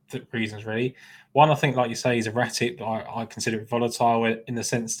these reasons, really. One, I think, like you say, he's erratic, but I consider it volatile in the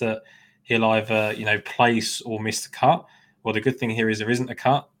sense that he'll either, place or miss the cut. Well, the good thing here is there isn't a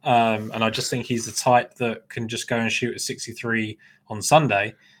cut. And I just think he's the type that can just go and shoot at 63 on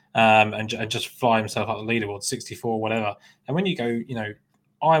Sunday and just fly himself up the leaderboard, 64, whatever. And when you go,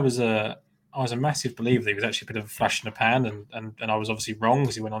 I was a massive believer that he was actually a bit of a flash in the pan, and I was obviously wrong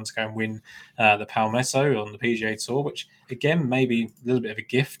because he went on to go and win the Palmetto on the PGA Tour, which, again, maybe a little bit of a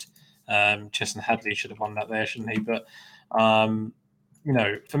gift. Chesson Hadley should have won that there, shouldn't he? But,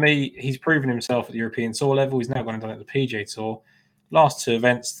 for me, he's proven himself at the European Tour level. He's now gone and done it at the PGA Tour. last two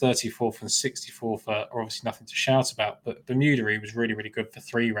events, 34th and 64th, are obviously nothing to shout about. But Bermuda, he was really, really good for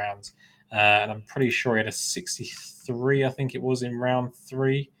 3 rounds. And I'm pretty sure he had a 63, I think it was, in round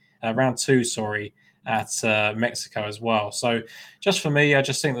 2, sorry, at Mexico as well. So just for me, I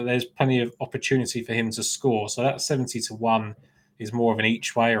just think that there's plenty of opportunity for him to score. So that 70-1 is more of an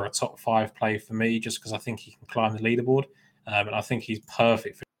each way or a top 5 play for me, just because I think he can climb the leaderboard. And I think he's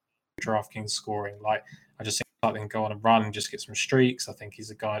perfect for DraftKings scoring. Like, I just think he can go on a run and just get some streaks. I think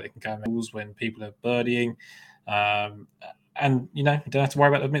he's a guy that can go in balls when people are birdieing. And, you don't have to worry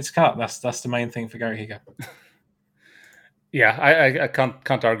about the mixed cut. That's the main thing for Gary Higa. Yeah, I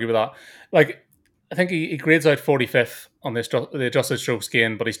can't argue with that. Like, I think he grades out 45th on the adjusted strokes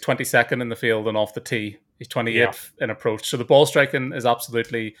gain, but he's 22nd in the field and off the tee. He's 28th in approach. So the ball striking is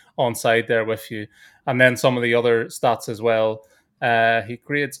absolutely on side there with you. And then some of the other stats as well. He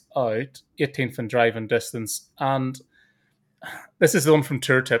grades out 18th in driving distance. And this is the one from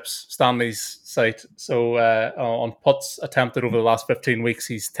Tour Tips, Stanley's site. So on putts attempted over the last 15 weeks,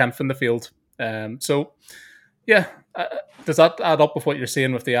 he's 10th in the field. Yeah, does that add up with what you're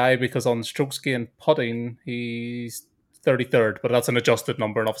saying with the eye? Because on strokes gain putting, he's 33rd, but that's an adjusted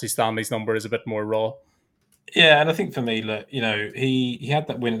number, and obviously Stanley's number is a bit more raw. Yeah, and I think for me, look, he had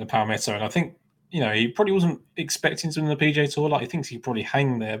that win at the Palmetto, and I think, he probably wasn't expecting to win the PGA Tour. Like, he thinks he probably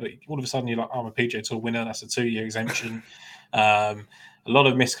hang there, but all of a sudden you're like, I'm a PGA Tour winner. That's a 2-year exemption. A lot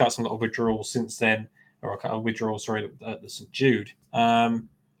of miscuts and a lot of withdrawals since then, or a withdrawal, sorry, at the St. Jude.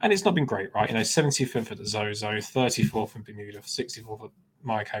 And it's not been great, right? 75th at the Zozo, 34th in Bermuda, 64th at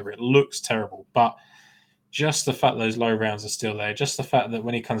Mayakoba. It looks terrible, but just the fact that those low rounds are still there, just the fact that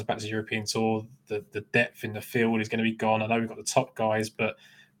when he comes back to the European Tour, the depth in the field is going to be gone. I know we've got the top guys, but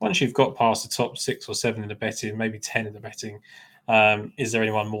once you've got past the top 6 or 7 in the betting, maybe 10 in the betting, is there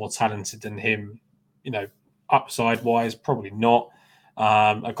anyone more talented than him? Upside-wise, probably not.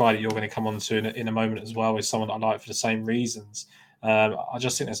 A guy that you're going to come on to in a moment as well is someone that I like for the same reasons. I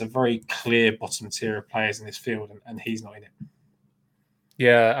just think there's a very clear bottom tier of players in this field, and he's not in it.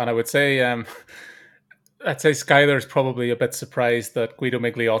 Yeah, and I would say, I'd say Skyler's probably a bit surprised that Guido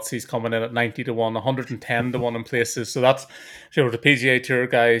Migliozzi's coming in at 90-1, 110-1 in places. So that's, the PGA Tour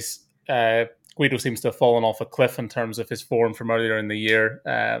guys, Guido seems to have fallen off a cliff in terms of his form from earlier in the year.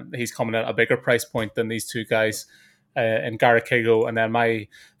 He's coming at a bigger price point than these two guys in Garrick Higo. And then my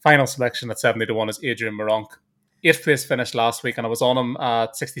final selection at 70-1 is Adrian Meronk. 8th place finish last week, and I was on him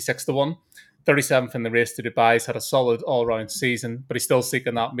at 66-1. 37th in the race to Dubai. He's had a solid all-round season, but he's still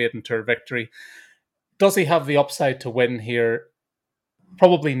seeking that maiden tour victory. Does he have the upside to win here?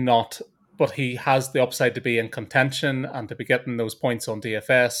 Probably not, but he has the upside to be in contention and to be getting those points on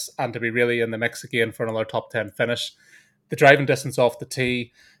DFS and to be really in the mix again for another top 10 finish. The driving distance off the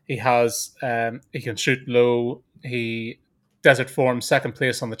tee, he has, he can shoot low. He desert form, 2nd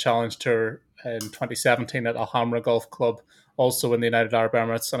place on the Challenge Tour in 2017 at Alhambra Golf Club, also in the United Arab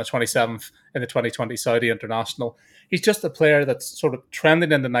Emirates, and a 27th in the 2020 Saudi International. He's just a player that's sort of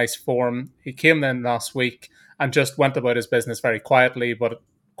trending into nice form. He came in last week and just went about his business very quietly but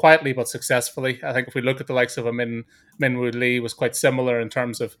successfully. I think if we look at the likes of a Minwoo Lee, was quite similar in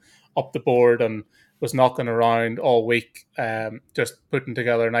terms of up the board and was knocking around all week, just putting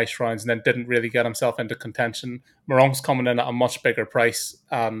together nice rounds, and then didn't really get himself into contention. Meronk's coming in at a much bigger price,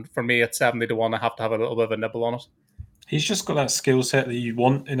 and for me at 70-1, I have to have a little bit of a nibble on it. He's just got that skill set that you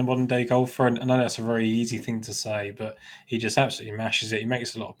want in a modern day golfer, and I know that's a very easy thing to say, but he just absolutely mashes it. He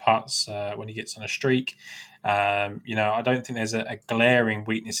makes a lot of putts when he gets on a streak. I don't think there's a glaring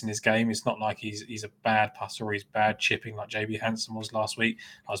weakness in his game. It's not like he's a bad putter or he's bad chipping like JB Hansen was last week.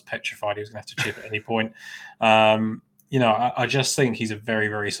 I was petrified he was going to have to chip at any point. I just think he's a very,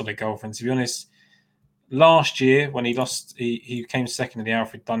 very solid golfer. And to be honest, last year, when he lost, he came 2nd in the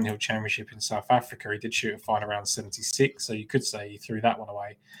Alfred Dunhill Championship in South Africa. He did shoot a fine around 76, so you could say he threw that one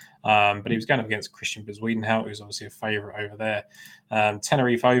away. But he was going up against Christian Bezuidenhout, who's obviously a favourite over there.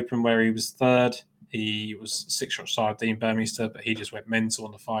 Tenerife Open, where he was 3rd. He was 6 shots shy of Dean Burmeister, but he just went mental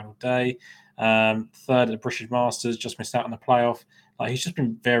on the final day. 3rd at the British Masters, just missed out on the playoff. He's just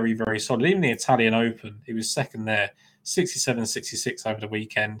been very, very solid. Even the Italian Open, he was 2nd there, 67-66 over the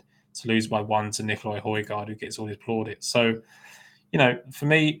weekend, to lose by 1 to Nicolai Højgaard, who gets all his plaudits. So, for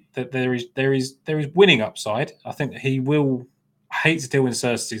me, that there is winning upside. I think that he will. I hate to deal with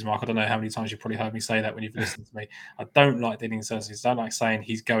uncertainties, Mark. I don't know how many times you've probably heard me say that when you've listened to me. I don't like dealing with uncertainties. I don't like saying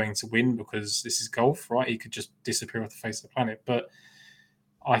he's going to win because this is golf, right? He could just disappear off the face of the planet. But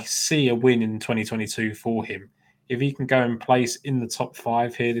I see a win in 2022 for him. If he can go and place in the top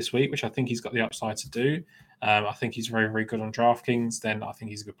 5 here this week, which I think he's got the upside to do, I think he's very, very good on DraftKings, then I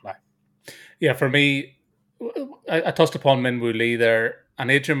think he's a good play. Yeah, for me, I touched upon Min Woo Lee there, and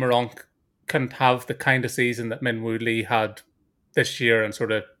Adrian Moronk can have the kind of season that Min Woo Lee had this year and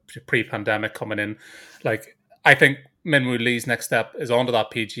sort of pre-pandemic coming in. Like, I think Min Woo Lee's next step is onto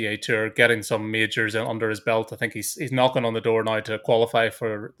that PGA Tour, getting some majors under his belt. I think he's knocking on the door now to qualify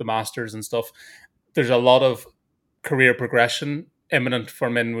for the Masters and stuff. There's a lot of career progression imminent for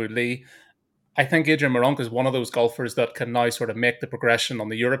Min Woo Lee. I think Adrian Moronk is one of those golfers that can now sort of make the progression on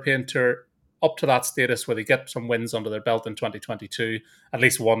the European Tour up to that status where they get some wins under their belt in 2022, at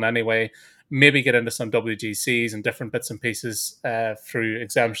least one anyway. Maybe get into some WGCs and different bits and pieces through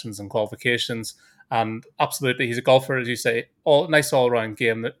exemptions and qualifications. And absolutely, he's a golfer, as you say, nice all-round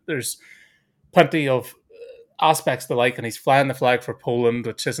game. There's plenty of aspects to like, and he's flying the flag for Poland,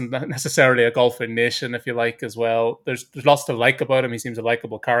 which isn't necessarily a golfing nation, if you like, as well. There's lots to like about him. He seems a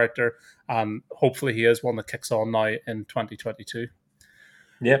likable character, and hopefully he is one that kicks on now in 2022.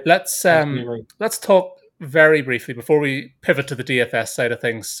 Yeah, let's talk very briefly before we pivot to the DFS side of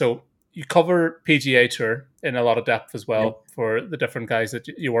things. So you cover PGA Tour in a lot of depth as well for the different guys that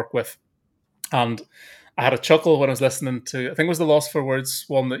you work with, and I had a chuckle when I was listening to, I think it was the Lost for Words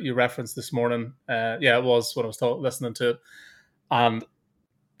one that you referenced this morning. It was when I was listening to it. And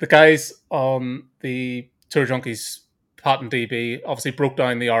the guys on the Tour Junkies Pat and DB obviously broke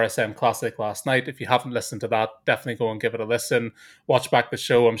down the RSM Classic last night. If you haven't listened to that, definitely go and give it a listen. Watch back the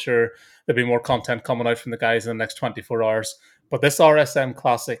show. I'm sure there'll be more content coming out from the guys in the next 24 hours. But this RSM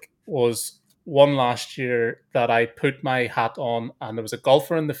Classic was one last year that I put my hat on, and there was a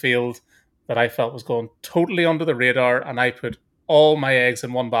golfer in the field that I felt was going totally under the radar, and I put all my eggs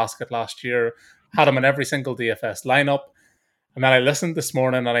in one basket last year, had him in every single DFS lineup. And then I listened this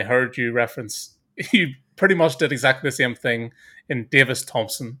morning and I heard you reference, you pretty much did exactly the same thing in Davis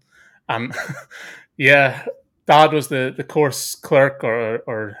Thompson. And yeah, Dad was the course clerk or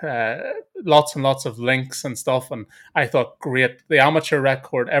lots and lots of links and stuff. And I thought, great, the amateur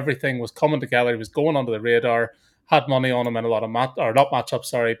record, everything was coming together. He was going under the radar. Had money on him in a lot of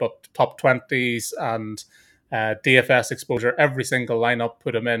but top 20s and DFS exposure, every single lineup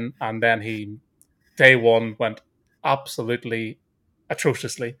put him in, and then he day one went absolutely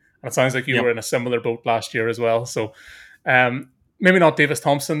atrociously. And it sounds like you were in a similar boat last year as well. So maybe not Davis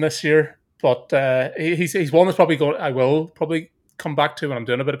Thompson this year, but he's one that's I will probably come back to when I'm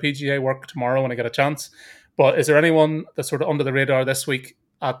doing a bit of PGA work tomorrow when I get a chance. But is there anyone that's sort of under the radar this week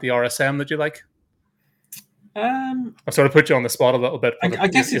at the RSM that you like? I've sort of put you on the spot a little bit. I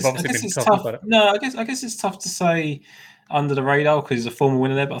guess it's tough. About it. No, I guess it's tough to say under the radar because he's a former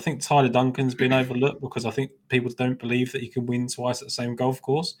winner there. But I think Tyler Duncan's been overlooked because I think people don't believe that he can win twice at the same golf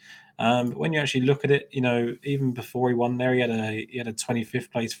course. But when you actually look at it, even before he won there, he had a 25th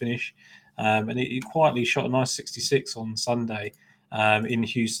place finish, and he quietly shot a nice 66 on Sunday in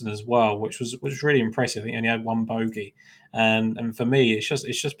Houston as well, which was really impressive. I think he only had one bogey, and for me, it's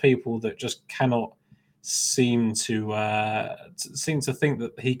just people that just cannot seem to think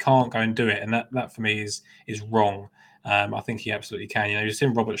that he can't go and do it, and that for me is wrong. I think he absolutely can. You've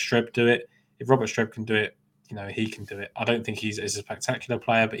seen Robert Streb do it. If Robert Streb can do it, he can do it. I don't think he's a spectacular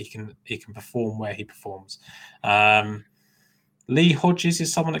player, but he can perform where he performs. Lee Hodges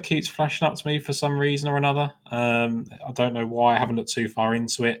is someone that keeps flashing up to me for some reason or another. I don't know why. I haven't looked too far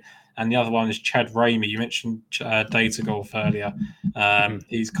into it. And the other one is Chad Ramey. You mentioned Data Golf earlier.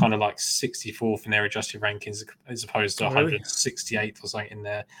 He's kind of like 64th in their adjusted rankings as opposed to 168th or something in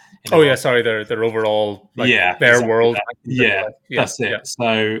there. Sorry, their overall, their world. That's it. Yeah.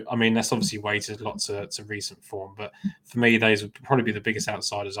 So, I mean, that's obviously weighted a lot to recent form. But for me, those would probably be the biggest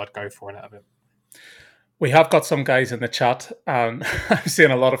outsiders I'd go for in out of it. We have got some guys in the chat. I'm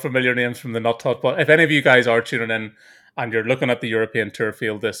seeing a lot of familiar names from the Nut Tot. But if any of you guys are tuning in, and you're looking at the European Tour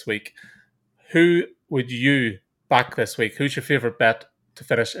field this week, who would you back this week? Who's your favourite bet to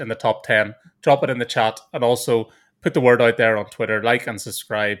finish in the top 10? Drop it in the chat and also put the word out there on Twitter. Like and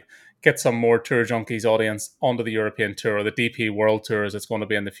subscribe. Get some more Tour Junkies audience onto the European Tour or the DP World Tour as it's going to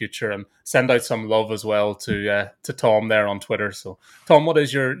be in the future, and send out some love as well to Tom there on Twitter. So, Tom, what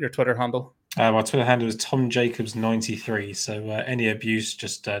is your Twitter handle? My Twitter handle is TomJacobs93. So any abuse,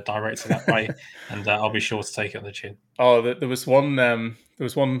 just direct it that way, and I'll be sure to take it on the chin. Oh, there was one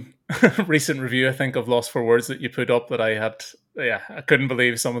recent review, I think, of Lost for Words that you put up that I had. Yeah, I couldn't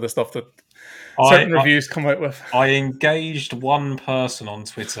believe some of the stuff that certain reviews come out with. I engaged one person on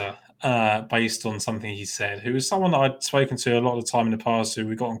Twitter based on something he said, who was someone that I'd spoken to a lot of the time in the past, who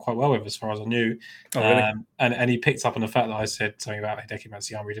we got on quite well with as far as I knew. Oh, really? And he picked up on the fact that I said something about Hideki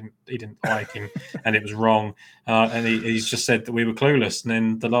Matsuyama. He didn't like him, and it was wrong. And he's just said that we were clueless. And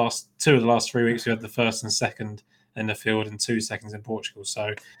then the last 3 weeks, we had the first and second in the field and 2 seconds in Portugal.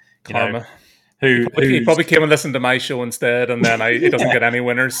 So, He probably came and listened to my show instead, and then he doesn't get any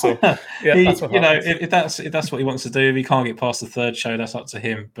winners. So yeah, that's what happens. If that's what he wants to do, if he can't get past the third show, that's up to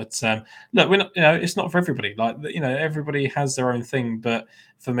him. But look, we're not, it's not for everybody. Like, everybody has their own thing. But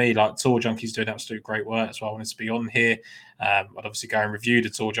for me, like, Tour Junkies doing absolute great work. That's why I wanted to be on here. I'd obviously go and review the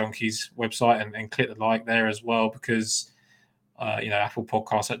Tour Junkies website and click the like there as well, because Apple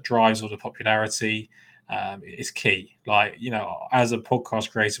Podcasts, that drives all the popularity. It's key. Like, as a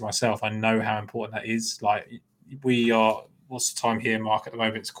podcast creator myself, I know how important that is. Like, we are, what's the time here, Mark, at the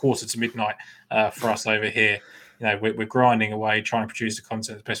moment? It's midnight for us over here. We're grinding away, trying to produce the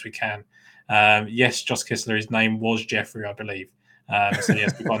content as best we can. Yes, Josh Kistler, his name was Jeffrey, I believe. So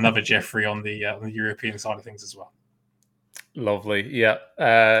yes, we've got another Jeffrey on the European side of things as well. Lovely. Yeah.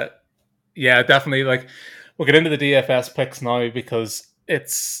 Definitely. Like, we'll get into the DFS picks now, because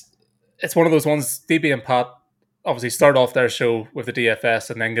it's one of those ones. DB and Pat obviously start off their show with the DFS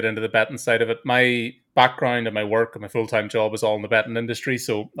and then get into the betting side of it. My background and my work and my full-time job is all in the betting industry,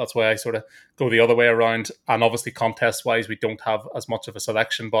 so that's why I sort of go the other way around. And obviously, contest-wise, we don't have as much of a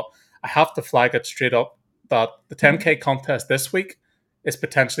selection, but I have to flag it straight up that the 10K contest this week is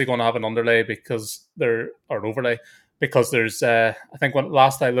potentially going to have an overlay, because there's I think when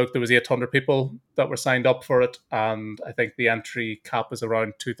last I looked, there was 800 people that were signed up for it, and I think the entry cap is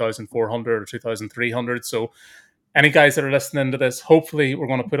around 2,400 or 2,300. So any guys that are listening to this, hopefully we're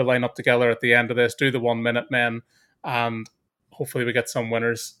going to put a lineup together at the end of this, do the 1 minute men, and hopefully we get some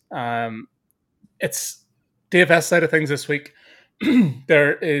winners. It's DFS side of things this week.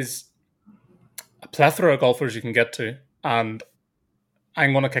 There is a plethora of golfers you can get to, and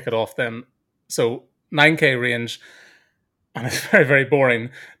I'm going to kick it off then. So 9K range, and it's very, very boring.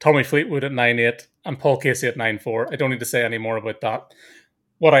 Tommy Fleetwood at 9.8 and Paul Casey at 9.4. I don't need to say any more about that.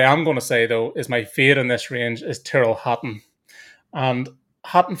 What I am going to say, though, is my fade in this range is Tyrrell Hatton. And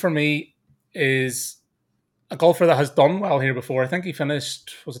Hatton, for me, is a golfer that has done well here before. I think he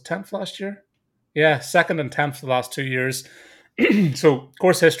finished, was it 10th last year? Yeah, 2nd and 10th the last 2 years. So,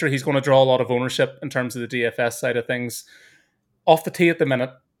 course history, he's going to draw a lot of ownership in terms of the DFS side of things. Off the tee at the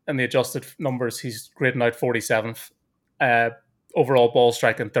minute, in the adjusted numbers, he's grading out 47th. Overall ball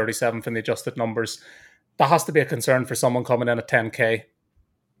striking 37th in the adjusted numbers. That has to be a concern for someone coming in at 10K.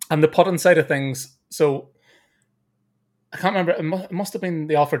 And the putting side of things, so I can't remember, it must have been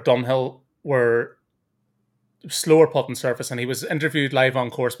the Alfred Dunhill, where slower putting surface, and he was interviewed live on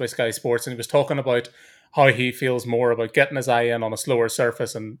course by Sky Sports, and he was talking about how he feels more about getting his eye in on a slower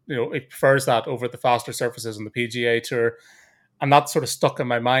surface, and he prefers that over the faster surfaces on the PGA Tour. And that sort of stuck in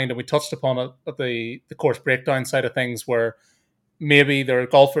my mind, and we touched upon it at the course breakdown side of things, where maybe there are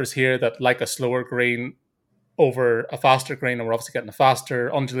golfers here that like a slower green over a faster green, and we're obviously getting a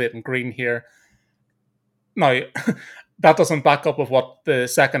faster undulating green here. Now, that doesn't back up with what the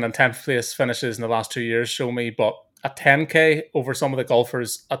 2nd and 10th place finishes in the last 2 years show me, but at 10K over some of the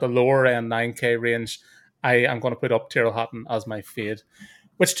golfers at the lower end 9K range, I am going to put up Tyrrell Hatton as my fade.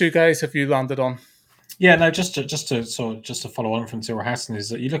 Which two guys have you landed on? Yeah, no, just to follow on from Tyrrell Hatton, is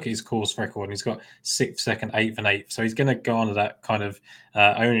that you look at his course record, and he's got 6th, 2nd, 8th, and 8th. So he's going to go on to that kind of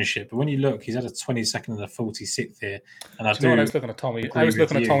ownership. But when you look, he's had a 22nd and a 46th here. And I was looking at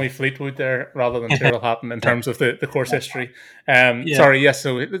Tommy Fleetwood there rather than Tyrrell Hatton in terms of the course history. Sorry, yes.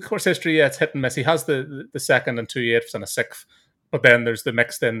 So the course history, it's hit and miss. He has the 2nd and 2/8 and a 6th, but then there's the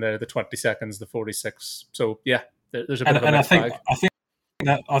mixed in there, the 22nds, the 46. So yeah, there's a bit of a mixed bag.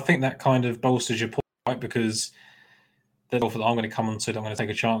 I think that kind of bolsters your point. Right, because the golfer that I'm going to come on to, that I'm going to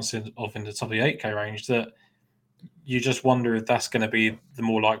take a chance of in the top of the 8K range, that you just wonder if that's going to be the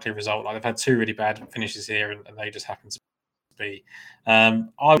more likely result. Like, they've had 2 really bad finishes here, and they just happen to be.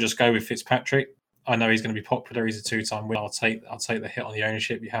 I'll just go with Fitzpatrick. I know he's going to be popular. He's a 2-time winner. I'll take the hit on the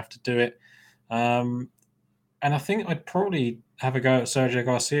ownership. You have to do it. And I think I'd probably have a go at Sergio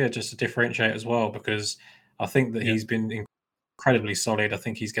Garcia just to differentiate as well, because I think that he's been incredibly solid. I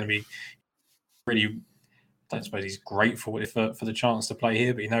think he's going to be really, I don't suppose he's grateful for the chance to play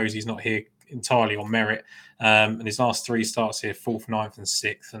here, but he knows he's not here entirely on merit. And his last 3 starts here, 4th, 9th, and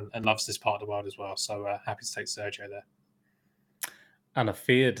 6th, and loves this part of the world as well. So happy to take Sergio there. And a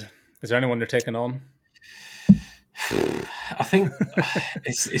fade. Is there anyone you're taking on? I think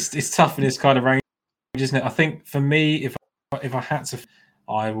it's tough in this kind of range, isn't it? I think for me, if I had to,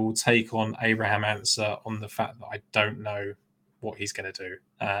 I will take on Abraham Answer on the fact that I don't know what he's going to do.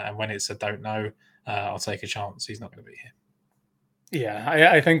 And when it's a don't know, I'll take a chance. He's not going to be here.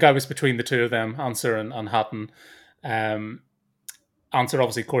 Yeah, I think I was between the two of them, Answer and Hatton. Answer,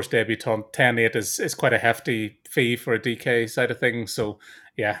 obviously, course debutant. 10.8 is quite a hefty fee for a DK side of things. So,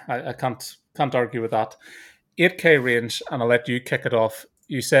 yeah, I can't argue with that. 8K range, and I'll let you kick it off.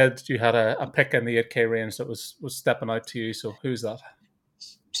 you said you had a pick in the 8K range that was stepping out to you. So who's that?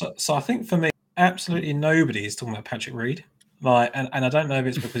 So I think for me, absolutely nobody is talking about Patrick Reed. Like, and I don't know if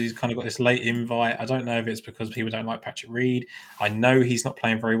it's because he's kind of got this late invite. I don't know if it's because people don't like Patrick Reed. I know he's not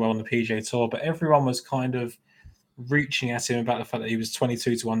playing very well on the PGA Tour, but everyone was kind of reaching at him about the fact that he was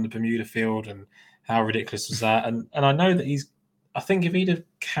 22 to 1 the Bermuda field and how ridiculous was that. And I know that I think if he'd have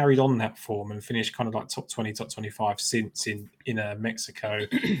carried on that form and finished kind of like top 20, top 25 since in Mexico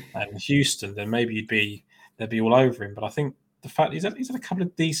and Houston, then maybe they'd be all over him. But I think the fact he's had a couple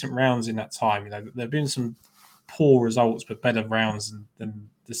of decent rounds in that time. There have been some poor results, but better rounds than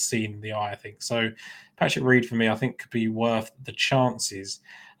the seen in the eye, I think. So Patrick Reed, for me, I think could be worth the chances.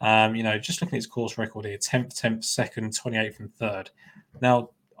 Just looking at his course record here, 10th, 2nd, 28th, and 3rd.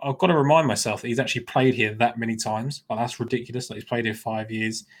 Now, I've got to remind myself that he's actually played here that many times. Like, that's ridiculous. Like, he's played here 5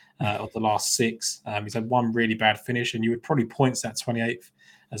 years of the last 6. He's had one really bad finish, and you would probably point to that 28th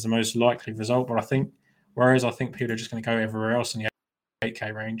as the most likely result. But I think people are just going to go everywhere else in the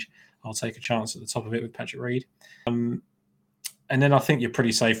 8K range, I'll take a chance at the top of it with Patrick Reed. And then I think you're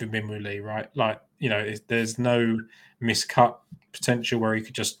pretty safe with Minwoo Lee, right? Like, there's no miscut potential where he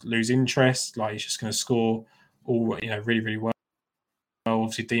could just lose interest. Like, he's just going to score all, really, really well.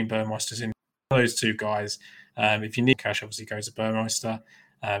 Obviously, Dean Burmeister's in. Those two guys. If you need cash, obviously go to Burmeister.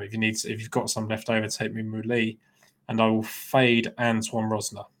 If you've got some left over, take Minwoo Lee. And I will fade Antoine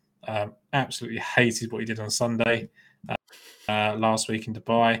Rosner. Absolutely hated what he did on Sunday last week in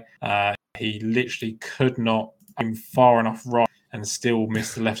Dubai. He literally could not aim far enough right and still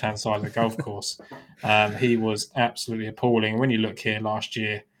missed the left-hand side of the golf course. He was absolutely appalling. When you look here last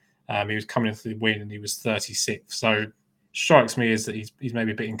year, he was coming into the win and he was 36th. So strikes me as that he's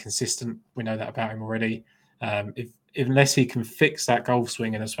maybe a bit inconsistent. We know that about him already. Unless he can fix that golf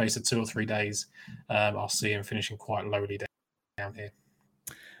swing in a space of 2 or 3 days, I'll see him finishing quite lowly down here.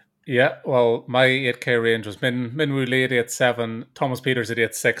 Yeah, well, my 8K range was Minwoo Lee at 8.7, Thomas Peters at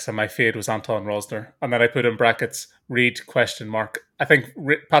 8.6, and my fade was Anton Rosner. And then I put in brackets Reed ? I think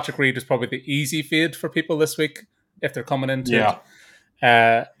Patrick Reed is probably the easy fade for people this week if they're coming into it.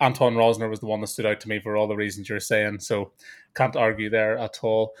 Anton Rosner was the one that stood out to me for all the reasons you're saying, so can't argue there at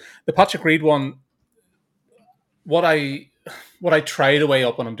all. The Patrick Reed one, what I try to weigh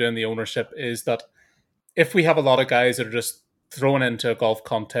up when I'm doing the ownership is that if we have a lot of guys that are just thrown into a golf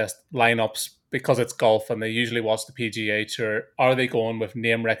contest lineups because it's golf and they usually watch the PGA Tour, are they going with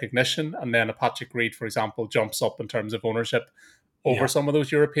name recognition? And then a Patrick Reed, for example, jumps up in terms of ownership over some of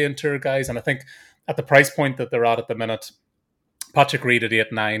those European Tour guys. And I think at the price point that they're at the minute, Patrick Reed at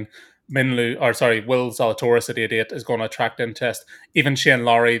 8.9, Will Zalatoris at 8.8 is going to attract interest. Even Shane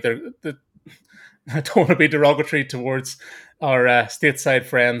Lowry, I don't want to be derogatory towards our stateside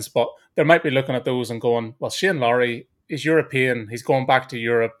friends, but they might be looking at those and going, well, Shane Lowry is European. He's going back to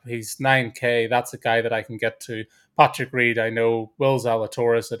Europe. He's 9K. That's a guy that I can get to. Patrick Reed, I know. Will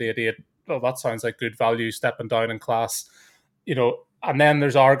Zalatoris at 8.8. Oh, that sounds like good value, stepping down in class. And then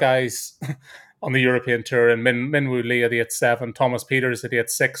there's our guys on the European Tour, and Minwoo Lee at 8.7, Thomas Peters at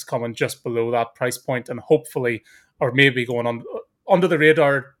 8.6, coming just below that price point, and hopefully, or maybe going under the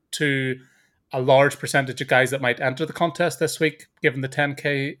radar to a large percentage of guys that might enter the contest this week, given the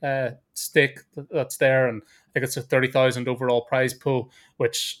 10K stake that's there. And I think it's a 30,000 overall prize pool,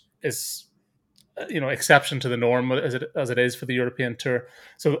 which is, exception to the norm as it is for the European Tour.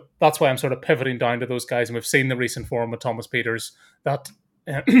 So that's why I'm sort of pivoting down to those guys. And we've seen the recent form with Thomas Peters that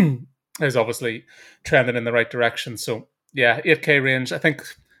is obviously trending in the right direction. So yeah, 8K range. I think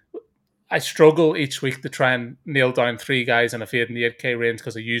I struggle each week to try and nail down 3 guys in a fade in the 8K range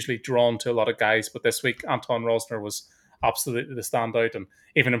because I'm usually drawn to a lot of guys. But this week, Anton Rosner was absolutely the standout. And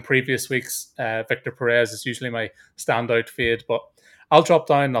even in previous weeks, Victor Perez is usually my standout fade. But I'll drop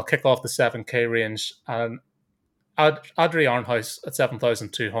down and I'll kick off the 7K range. And Adri Arnhouse at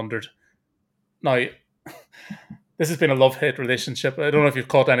 7,200. Now, this has been a love-hate relationship. I don't know if you've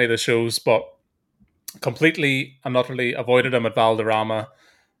caught any of the shows, but completely and utterly avoided him at Valderrama.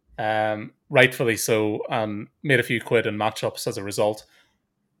 Rightfully so, and made a few quid in matchups as a result.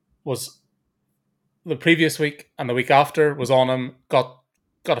 Was the previous week and the week after was on him, got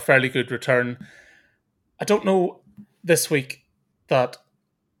a fairly good return. I don't know this week that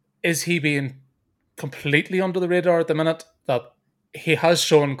is he being completely under the radar at the minute, that he has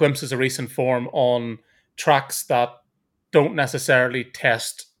shown glimpses of recent form on tracks that don't necessarily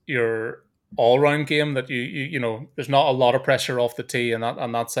test your all-round game, that you know there's not a lot of pressure off the tee and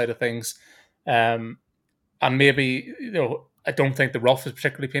that side of things, and maybe I don't think the rough is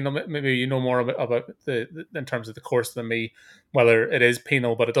particularly penal. Maybe you know more about the in terms of the course than me, whether it is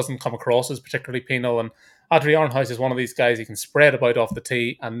penal, but it doesn't come across as particularly penal. And Adri Arnhuis is one of these guys he can spread about off the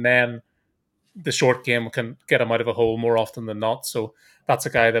tee, and then the short game can get him out of a hole more often than not. So that's a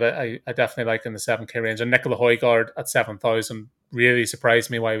guy that I definitely like in the 7K range. And Nicola Højgaard at 7,000 really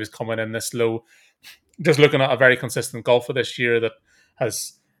surprised me why he was coming in this low. Just looking at a very consistent golfer this year that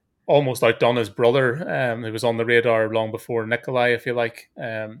has almost outdone his brother, who was on the radar long before Nikolai, I feel like,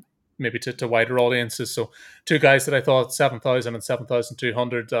 maybe to wider audiences. So two guys that I thought 7,000 and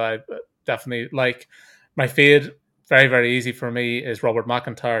 7,200 I definitely like. My fade, very, very easy for me, is Robert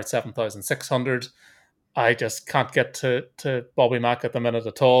McIntyre at 7,600. I just can't get to Bobby Mack at the minute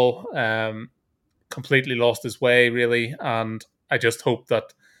at all. Completely lost his way, really. And I just hope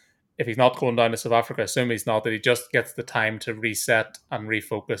that if he's not going down to South Africa, I assume he's not, that he just gets the time to reset and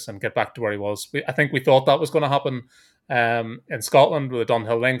refocus and get back to where he was. I think we thought that was going to happen in Scotland with the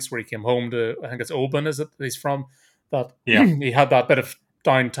Dunhill Links, where he came home to, I think it's Oban, is it, that he's from, that he had that bit of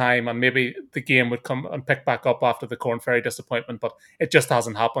downtime and maybe the game would come and pick back up after the Corn Ferry disappointment, but it just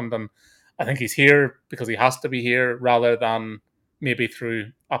hasn't happened. And I think he's here because he has to be here rather than maybe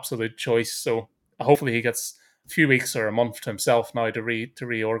through absolute choice. So hopefully he gets few weeks or a month to himself now to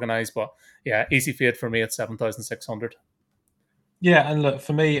reorganize. But yeah, easy fade for me at 7,600. Yeah, and look,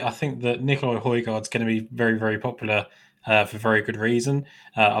 for me, I think that Nicolai Højgaard's going to be very, very popular for very good reason.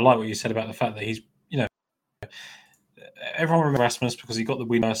 I like what you said about the fact that he's, everyone remembers Rasmus because he got the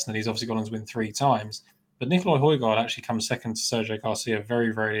win first, and he's obviously gone on to win 3 times. But Nicolai Højgaard actually comes second to Sergio Garcia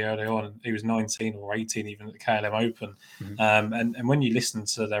very, very early on. He was 19 or 18 even at the KLM Open. Mm-hmm. And when you listen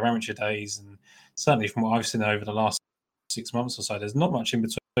to their amateur days, and certainly from what I've seen over the last 6 months or so, there's not much in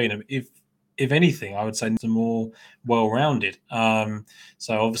between them. If anything, I would say they're more well-rounded.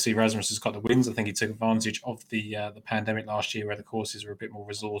 So obviously Rasmus has got the wins. I think he took advantage of the pandemic last year where the courses were a bit more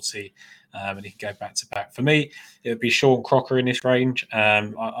resorty, and he can go back to back. For me, it would be Sean Crocker in this range.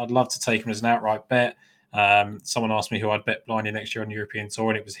 I'd love to take him as an outright bet. Someone asked me who I'd bet blindly next year on the European Tour,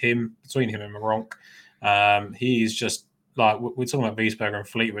 and it was him, between him and Maronk. He's just like, we're talking about Wiesberger and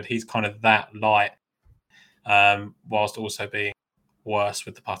Fleetwood. He's kind of that light, whilst also being worse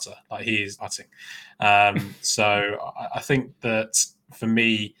with the putter. Like, he is putting. So I think that for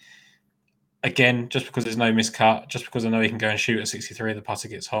me, again, just because there's no miscut, just because I know he can go and shoot at 63, the putter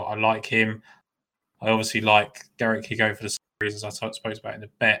gets hot, I like him. I obviously like Garrick Higo for the reasons I spoke about in the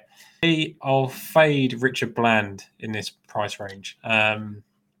bet. I'll fade Richard Bland in this price range.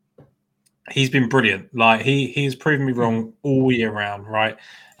 He's been brilliant. Like, he has proven me wrong all year round, right?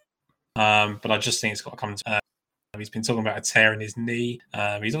 But I just think it's got to come to. He's been talking about a tear in his knee.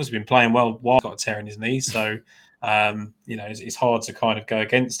 He's obviously been playing well while he's got a tear in his knee, so it's hard to kind of go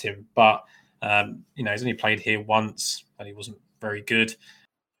against him. But he's only played here once, and he wasn't very good.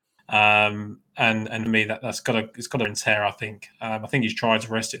 And for me, it's got to tear. I think he's tried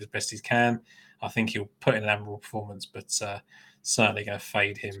to rest it as best he can. I think he'll put in an admirable performance, but certainly going to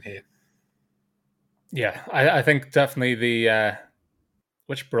fade him here. Yeah, I think definitely the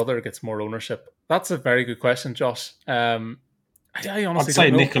which brother gets more ownership. That's a very good question, Josh. I honestly I'd say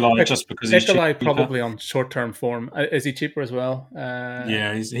Nicolai, just because Nicolai probably on short-term form. Is he cheaper as well?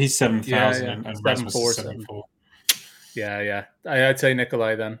 Yeah, he's 7,000 and Rasmus is 7,400. Yeah. I'd say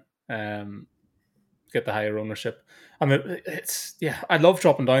Nicolai then. Get the higher ownership. I love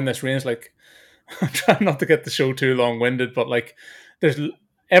dropping down this range. Like, I'm trying not to get the show too long-winded, but like, there's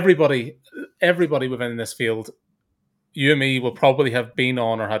everybody within this field, you and me, will probably have been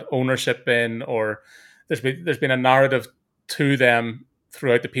on or had ownership in, or there's been a narrative to them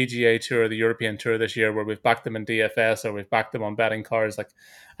throughout the PGA Tour, the European Tour this year, where we've backed them in DFS or we've backed them on betting cards. Like,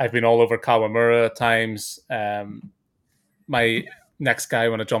 I've been all over Kawamura at times. My next guy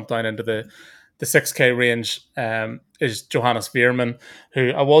when I jump down into the 6K range is Johannes Veerman,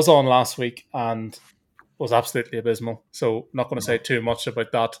 who I was on last week and was absolutely abysmal. So not going to say too much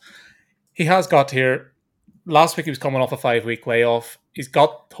about that. He has got here. Last week he was coming off a 5-week layoff. He's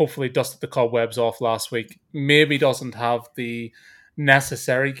got hopefully dusted the cobwebs off last week. Maybe doesn't have the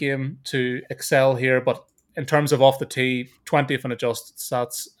necessary game to excel here, but in terms of off the tee, 20th in adjusted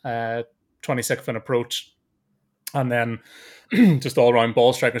stats, 26th in approach, and then just all around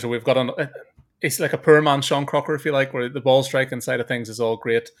ball striker. So we've got it's like a poor man Sean Crocker, if you like, where the ball striking side of things is all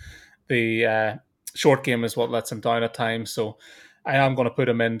great. The short game is what lets him down at times. So I am going to put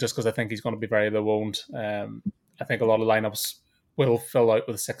him in just because I think he's going to be very low owned. I think a lot of lineups will fill out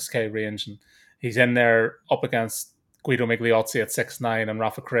with a 6K range, and he's in there up against Guido Migliozzi at 6'9" and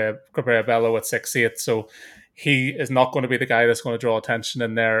Rafa Crabello at 6'8". So he is not going to be the guy that's going to draw attention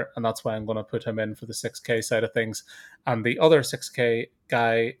in there, and that's why I'm going to put him in for the 6K side of things. And the other 6K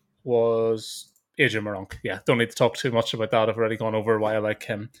guy was Adrian Moronk. Yeah, don't need to talk too much about that. I've already gone over why I like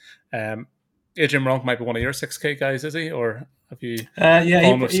him. Adrian Moronk might be one of your 6K guys, is he? Or have you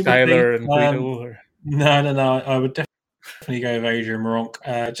gone with Skylar and Guido? Or? No. I would definitely go with Adrian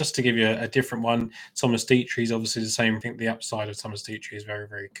Moronk. Just to give you a different one, Thomas Dietrich is obviously the same. I think the upside of Thomas Dietrich is very,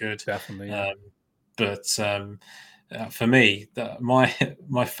 very good. Definitely. Yeah. But for me,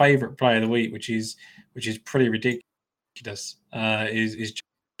 my favourite player of the week, which is pretty ridiculous, is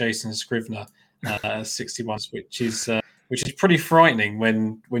Jason Scrivener, 61, which is pretty frightening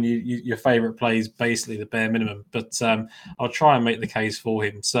when your favourite play is basically the bare minimum. But I'll try and make the case for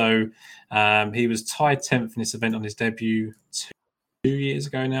him. So he was tied 10th in this event on his debut 2 years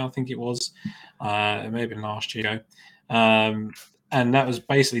ago now, I think it was. It may have been last year ago. And that was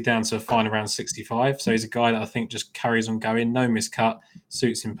basically down to a final around 65. So he's a guy that I think just carries on going, no miscut,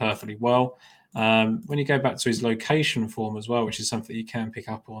 suits him perfectly well. When you go back to his location form as well, which is something you can pick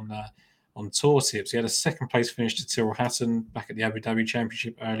up on tour tips, he had a second place finish to Tyrrell Hatton back at the Abu Dhabi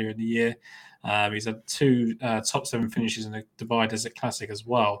Championship earlier in the year. He's had 2 top 7 finishes in the Dubai Desert Classic as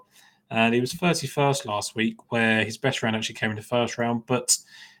well. And he was 31st last week, where his best round actually came in the first round, but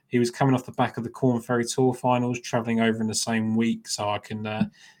he was coming off the back of the Corn Ferry Tour finals, travelling over in the same week, so I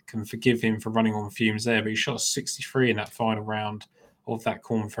can forgive him for running on fumes there. But he shot 63 in that final round of that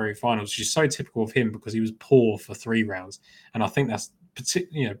Corn Ferry finals, which is so typical of him because he was poor for 3 rounds. And I think that's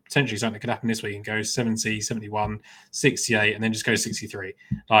potentially something that could happen this week and go 70, 71, 68, and then just go 63.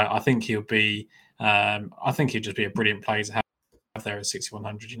 I think he'll be. I think he'll just be a brilliant play to have there at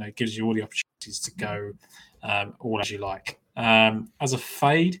 6,100. It gives you all the opportunities to go all as you like. As a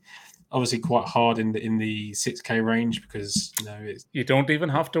fade, obviously quite hard in the 6K range because you don't even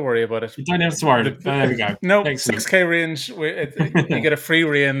have to worry about it. You don't have to worry. There we go. No, excellent. 6K range. You get a free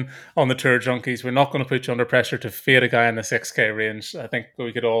rein on the Tour Junkies. We're not going to put you under pressure to fade a guy in the 6K range. I think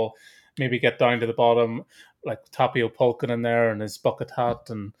we could all maybe get down to the bottom, like Tapio Polkin in there and his bucket hat,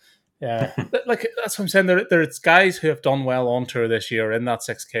 and yeah, like that's what I'm saying. There's guys who have done well on tour this year in that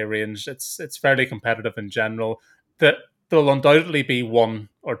 6K range. It's fairly competitive in general. That there'll undoubtedly be 1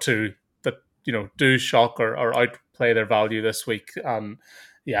 or 2 that do shock or outplay their value this week.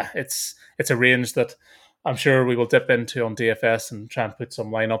 Yeah, it's a range that I'm sure we will dip into on DFS and try and put some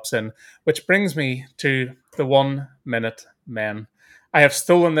lineups in. Which brings me to the 1 minute men. I have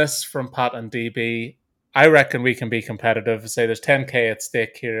stolen this from Pat and DB. I reckon we can be competitive. Say there's 10K at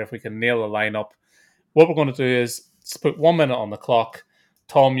stake here if we can nail a lineup. What we're going to do is put 1 minute on the clock.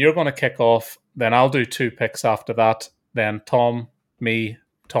 Tom, you're going to kick off. Then I'll do 2 picks after that. Then Tom, me,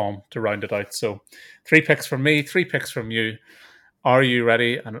 Tom to round it out. So 3 picks from me, 3 picks from you. Are you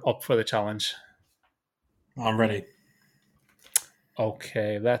ready and up for the challenge? I'm ready.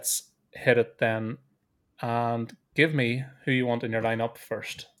 Okay, let's hit it then. And give me who you want in your lineup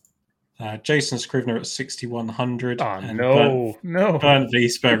first. Jason Scrivener at 6,100. And no. Bernd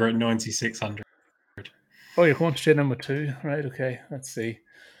Wiesberger at 9,600. Oh, you're going straight in with 2. Right, okay. Let's see.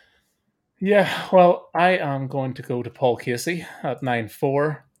 Yeah, well, I am going to go to Paul Casey at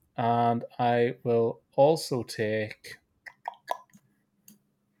 9.4, and I will also take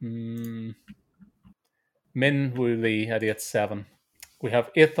Min Woo Lee at 8.7. We have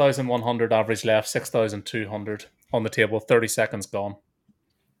 8,100 average left, 6,200 on the table, 30 seconds gone.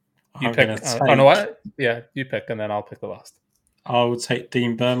 You pick. You pick, and then I'll pick the last. I will take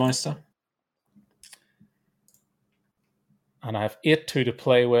Dean Burmeister. And I have 8.2 to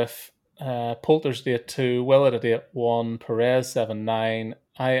play with. Poulter's 8.2, Willett at 8.1, Perez 7.9.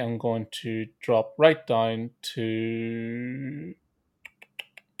 I am going to drop right down to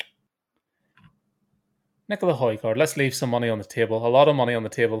Nicola Højgaard. Let's leave some money on the table. A lot of money on the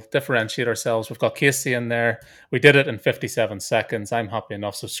table. Differentiate ourselves. We've got Casey in there. We did it in 57 seconds. I'm happy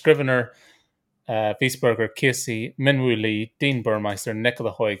enough. So Scrivener, Wiesberger, Casey, Minwoo Lee, Dean Burmeister,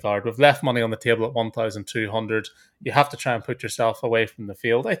 Nicola Højgaard. We've left money on the table at 1,200. You have to try and put yourself away from the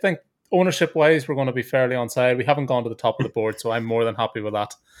field. I think ownership-wise, we're going to be fairly on side. We haven't gone to the top of the board, so I'm more than happy with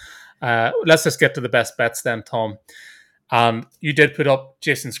that. Let's just get to the best bets then, Tom. You did put up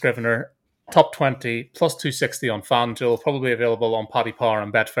Jason Scrivener, top 20, plus 260 on FanDuel, probably available on Paddy Power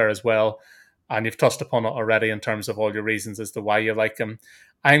and Betfair as well. And you've touched upon it already in terms of all your reasons as to why you like him.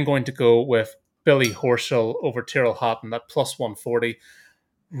 I'm going to go with Billy Horschel over Tyrrell Hatton at plus 140.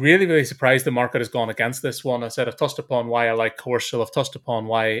 Really, really surprised the market has gone against this one. I said I've touched upon why I like Horschel. I've touched upon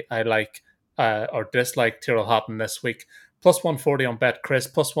why I like or dislike Tyrrell Hatton this week. plus 140 on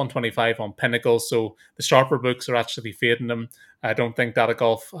BetCris, plus 125 on Pinnacle. So the sharper books are actually fading him. I don't think Data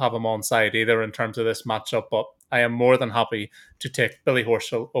Golf have him on side either in terms of this matchup, but I am more than happy to take Billy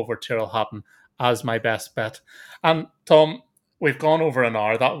Horschel over Tyrrell Hatton as my best bet. And Tom, we've gone over an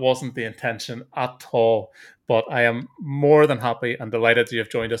hour. That wasn't the intention at all, but I am more than happy and delighted you have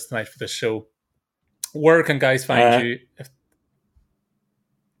joined us tonight for this show. Where can guys find you?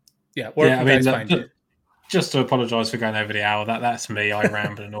 Where can guys find you? Just to apologise for going over the hour. That's me. I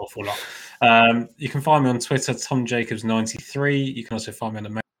ramble an awful lot. You can find me on Twitter, TomJacobs93. You can also find me on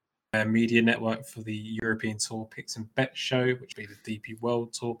the media network for the European Tour Picks and Bet Show, which will be the DP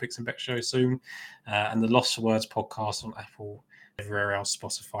World Tour Picks and Bet Show soon, and the Lost for Words podcast on Apple, everywhere else,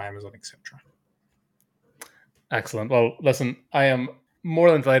 Spotify, Amazon, etc. Excellent. Well, listen, I am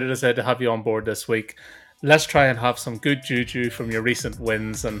more than delighted, as I said, to have you on board this week. Let's try and have some good juju from your recent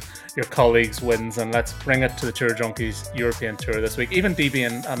wins and your colleagues' wins, and let's bring it to the Tour Junkies European Tour this week. Even DB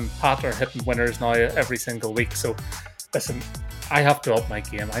and Pat are hitting winners now every single week. So, listen, I have to up my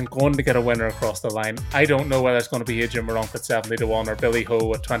game. I'm going to get a winner across the line. I don't know whether it's going to be Adrian Moronk at 70-1 or Billy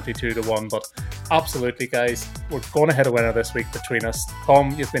Ho at 22-1, but absolutely, guys, we're going to hit a winner this week between us.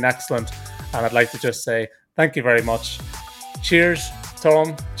 Tom, you've been excellent, and I'd like to just say thank you very much. Cheers,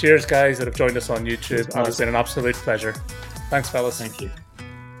 Tom. Cheers, guys that have joined us on YouTube. And it's been an absolute pleasure. Thanks, fellas. Thank you.